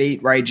that it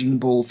beat Raging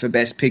Bull for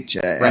Best Picture.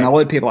 Right. And a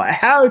lot of people are like,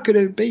 how could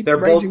it beat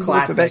Raging Bull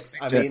for Best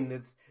Picture? I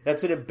mean,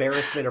 that's an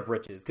embarrassment of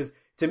riches. Because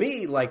to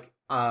me, like,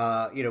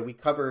 you know, we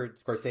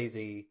covered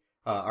Scorsese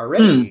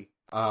already,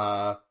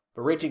 but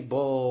Raging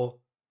Bull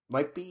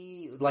might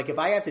be, like, if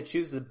I have to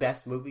choose the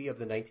best movie of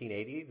the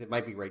 1980s, it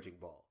might be Raging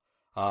Bull.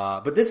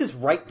 But this is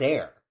right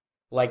there.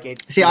 Like,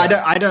 it. See,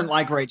 I don't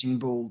like Raging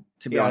Bull,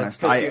 to be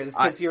honest. It's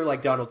because you're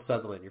like Donald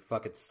Sutherland. You're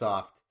fucking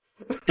soft.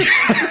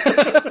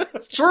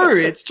 It's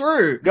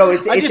true. No,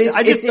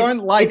 I just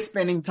don't like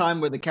spending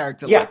time with a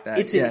character like that.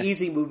 It's an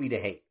easy movie to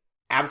hate.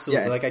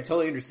 Absolutely. Yeah. Like, I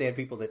totally understand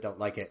people that don't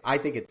like it. I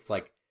think it's,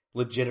 like,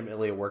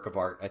 legitimately a work of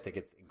art. I think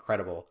it's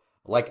incredible.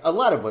 Like, a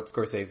lot of what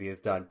Scorsese has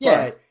done.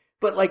 Yeah.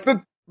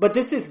 But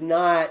this is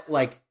not,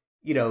 like,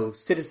 you know,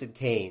 Citizen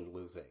Kane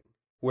losing,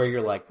 where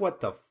you're like,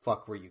 what the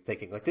fuck were you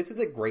thinking? Like, this is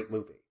a great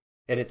movie,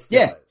 and it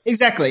still is.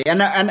 Exactly.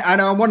 And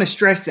I want to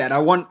stress that. I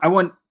want,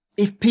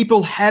 if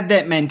people have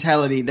that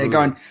mentality, they're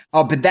going,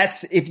 oh, but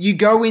if you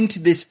go into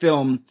this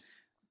film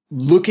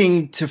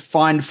looking to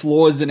find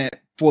flaws in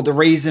it for the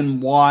reason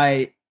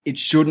why it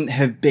shouldn't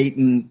have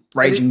beaten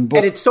Raging Bull.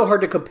 And it's so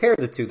hard to compare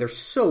the two. They're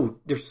such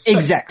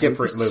different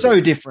movies. So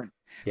different.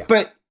 Yeah.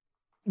 But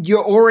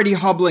you're already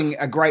hobbling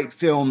a great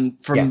film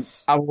from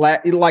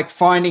like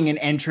finding an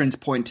entrance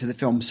point to the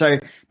film. So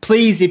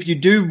please, if you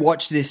do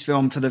watch this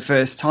film for the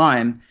first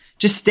time,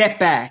 just step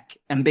back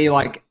and be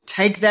like,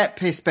 take that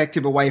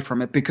perspective away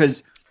from it,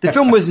 because the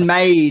film was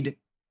made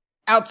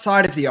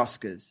outside of the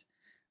Oscars.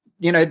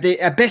 You know,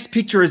 a Best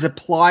Picture is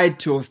applied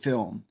to a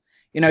film.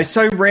 You know,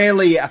 so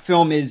rarely a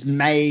film is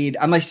made,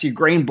 unless you're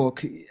Green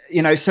Book,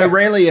 you know, so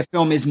rarely a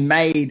film is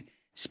made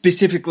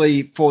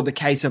specifically for the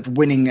case of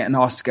winning an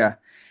Oscar.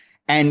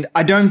 And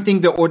I don't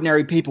think that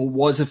Ordinary People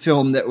was a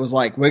film that was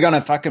like, we're going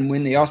to fucking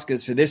win the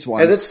Oscars for this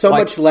one. And it's so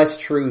much less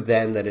true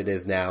then than it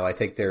is now. I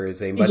think there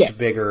is a much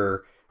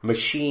bigger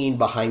machine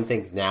behind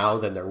things now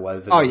than there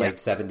was in the late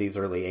 70s,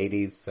 early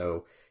 80s.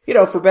 So, you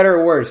know, for better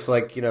or worse,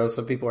 like, you know,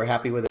 some people are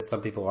happy with it,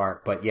 some people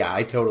aren't. But yeah,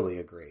 I totally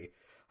agree.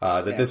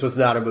 That this was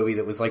not a movie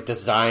that was, like,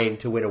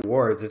 designed to win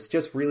awards. It's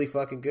just really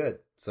fucking good.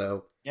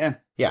 So, yeah.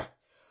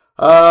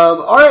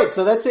 All right,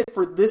 so that's it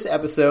for this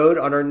episode.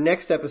 On our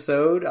next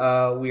episode,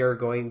 we are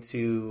going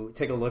to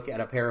take a look at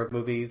a pair of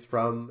movies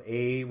from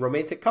a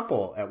romantic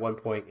couple at one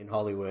point in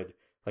Hollywood.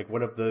 Like,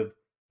 one of the,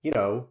 you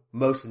know,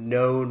 most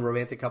known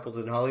romantic couples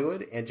in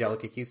Hollywood,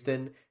 Angelica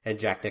Houston and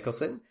Jack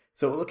Nicholson.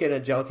 So we'll look at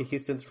Angelica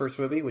Houston's first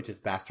movie, which is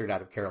Bastard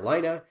Out of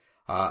Carolina.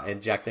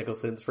 And Jack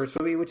Nicholson's first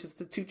movie, which is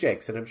The Two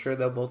Jakes, and I'm sure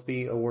they'll both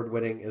be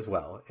award-winning as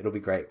well. It'll be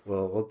great.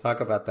 We'll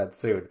talk about that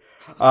soon.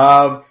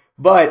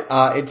 But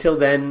until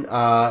then,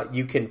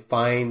 you can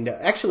find...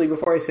 Actually,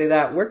 before I say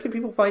that, where can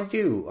people find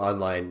you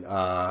online?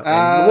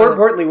 And more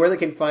importantly, where they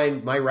can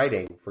find my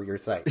writing for your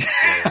site.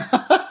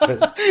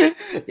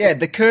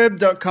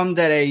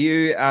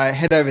 thecurb.com.au.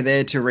 Head over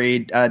there to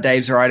read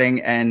Dave's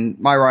writing and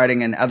my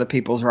writing and other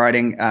people's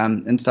writing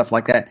and stuff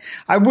like that.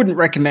 I wouldn't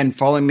recommend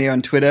following me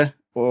on Twitter.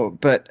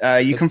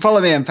 But you can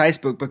follow me on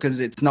Facebook because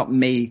it's not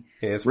me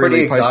it's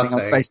really pretty posting exhausting.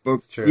 on Facebook.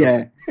 It's true.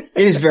 Yeah, it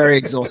is very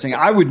exhausting.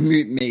 I would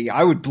mute me.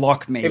 I would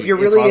block me. If you're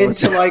really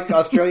into like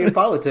Australian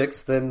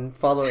politics, then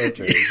follow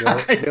Andrew.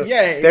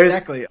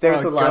 Exactly.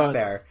 There's a lot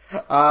there.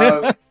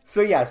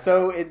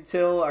 So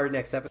until our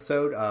next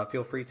episode,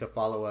 feel free to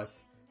follow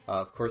us,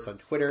 of course, on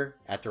Twitter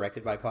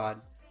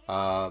 @DirectedByPod.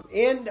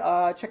 And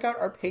check out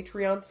our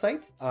Patreon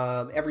site.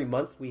 Every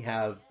month we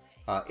have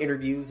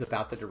interviews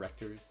about the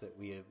directors that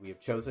we have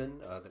chosen,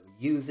 that we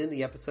use in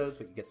the episodes.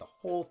 We can get the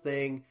whole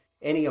thing.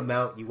 Any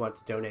amount you want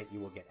to donate,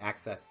 you will get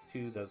access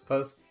to those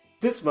posts.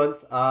 This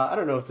month, I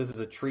don't know if this is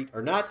a treat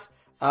or not,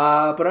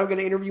 but I'm going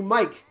to interview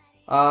Mike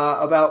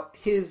about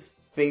his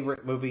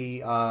favorite movie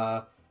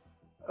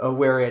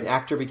where an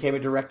actor became a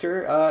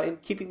director in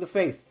Keeping the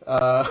Faith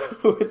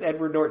with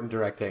Edward Norton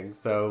directing.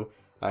 So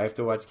I have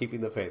to watch Keeping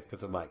the Faith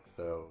because of Mike.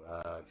 So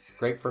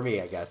great for me,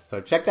 I guess.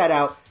 So check that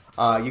out.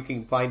 You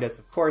can find us,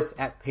 of course,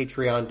 at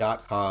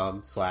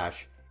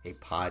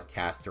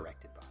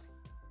patreon.com/apodcastdirected.